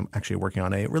 as I am actually working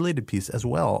on a related piece as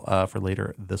well for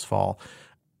later this fall.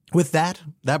 With that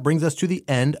brings us to the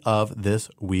end of this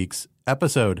week's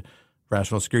episode.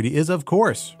 Rational Security is, of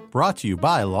course, brought to you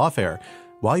by Lawfare.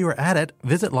 While you are at it,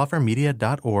 visit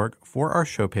lawfaremedia.org for our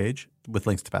show page with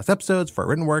links to past episodes, for our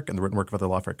written work and the written work of other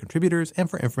Lawfare contributors, and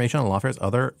for information on Lawfare's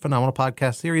other phenomenal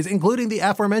podcast series, including the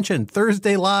aforementioned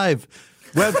Thursday Live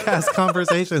webcast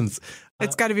conversations.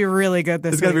 It's got to be really good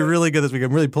this week. It's got to be really good this week.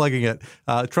 I'm really plugging it.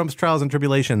 Trump's Trials and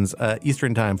Tribulations,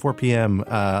 Eastern Time, 4 p.m.,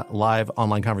 live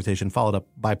online conversation, followed up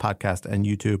by podcast and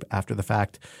YouTube after the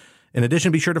fact. In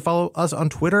addition, be sure to follow us on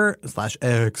Twitter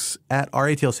 /X at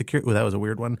RATL Security. Oh, that was a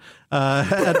weird one.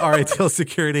 At RATL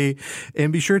Security.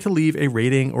 And be sure to leave a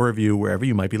rating or review wherever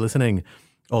you might be listening.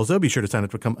 Also, be sure to sign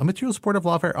up to become a material supporter of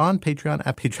Lawfare on Patreon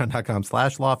at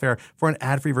patreon.com/Lawfare for an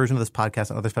ad-free version of this podcast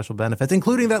and other special benefits,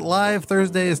 including that live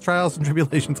Thursday's Trials and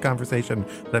Tribulations conversation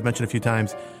that I've mentioned a few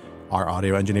times. Our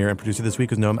audio engineer and producer this week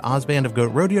was Noam Osband of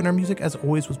Goat Rodeo, and our music, as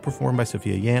always, was performed by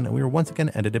Sophia Yan, and we were once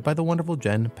again edited by the wonderful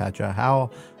Jen Patja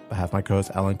Howell. On behalf of my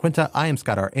co-host Alan Quinta, I am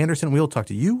Scott R. Anderson. We will talk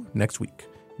to you next week.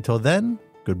 Until then,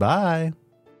 goodbye.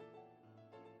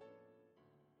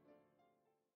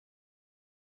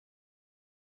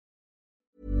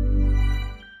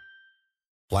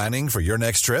 Planning for your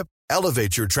next trip?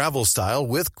 Elevate your travel style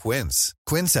with Quince.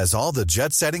 Quince has all the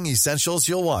jet-setting essentials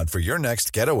you'll want for your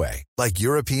next getaway, like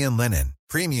European linen,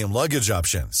 premium luggage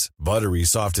options, buttery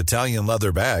soft Italian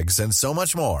leather bags, and so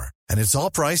much more. And it's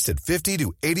all priced at 50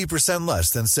 to 80%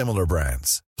 less than similar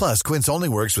brands. Plus, Quince only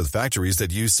works with factories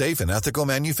that use safe and ethical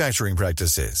manufacturing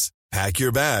practices. Pack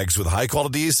your bags with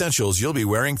high-quality essentials you'll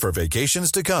be wearing for vacations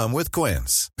to come with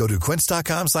Quince. Go to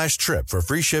quince.com/trip for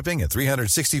free shipping and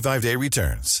 365-day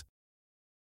returns.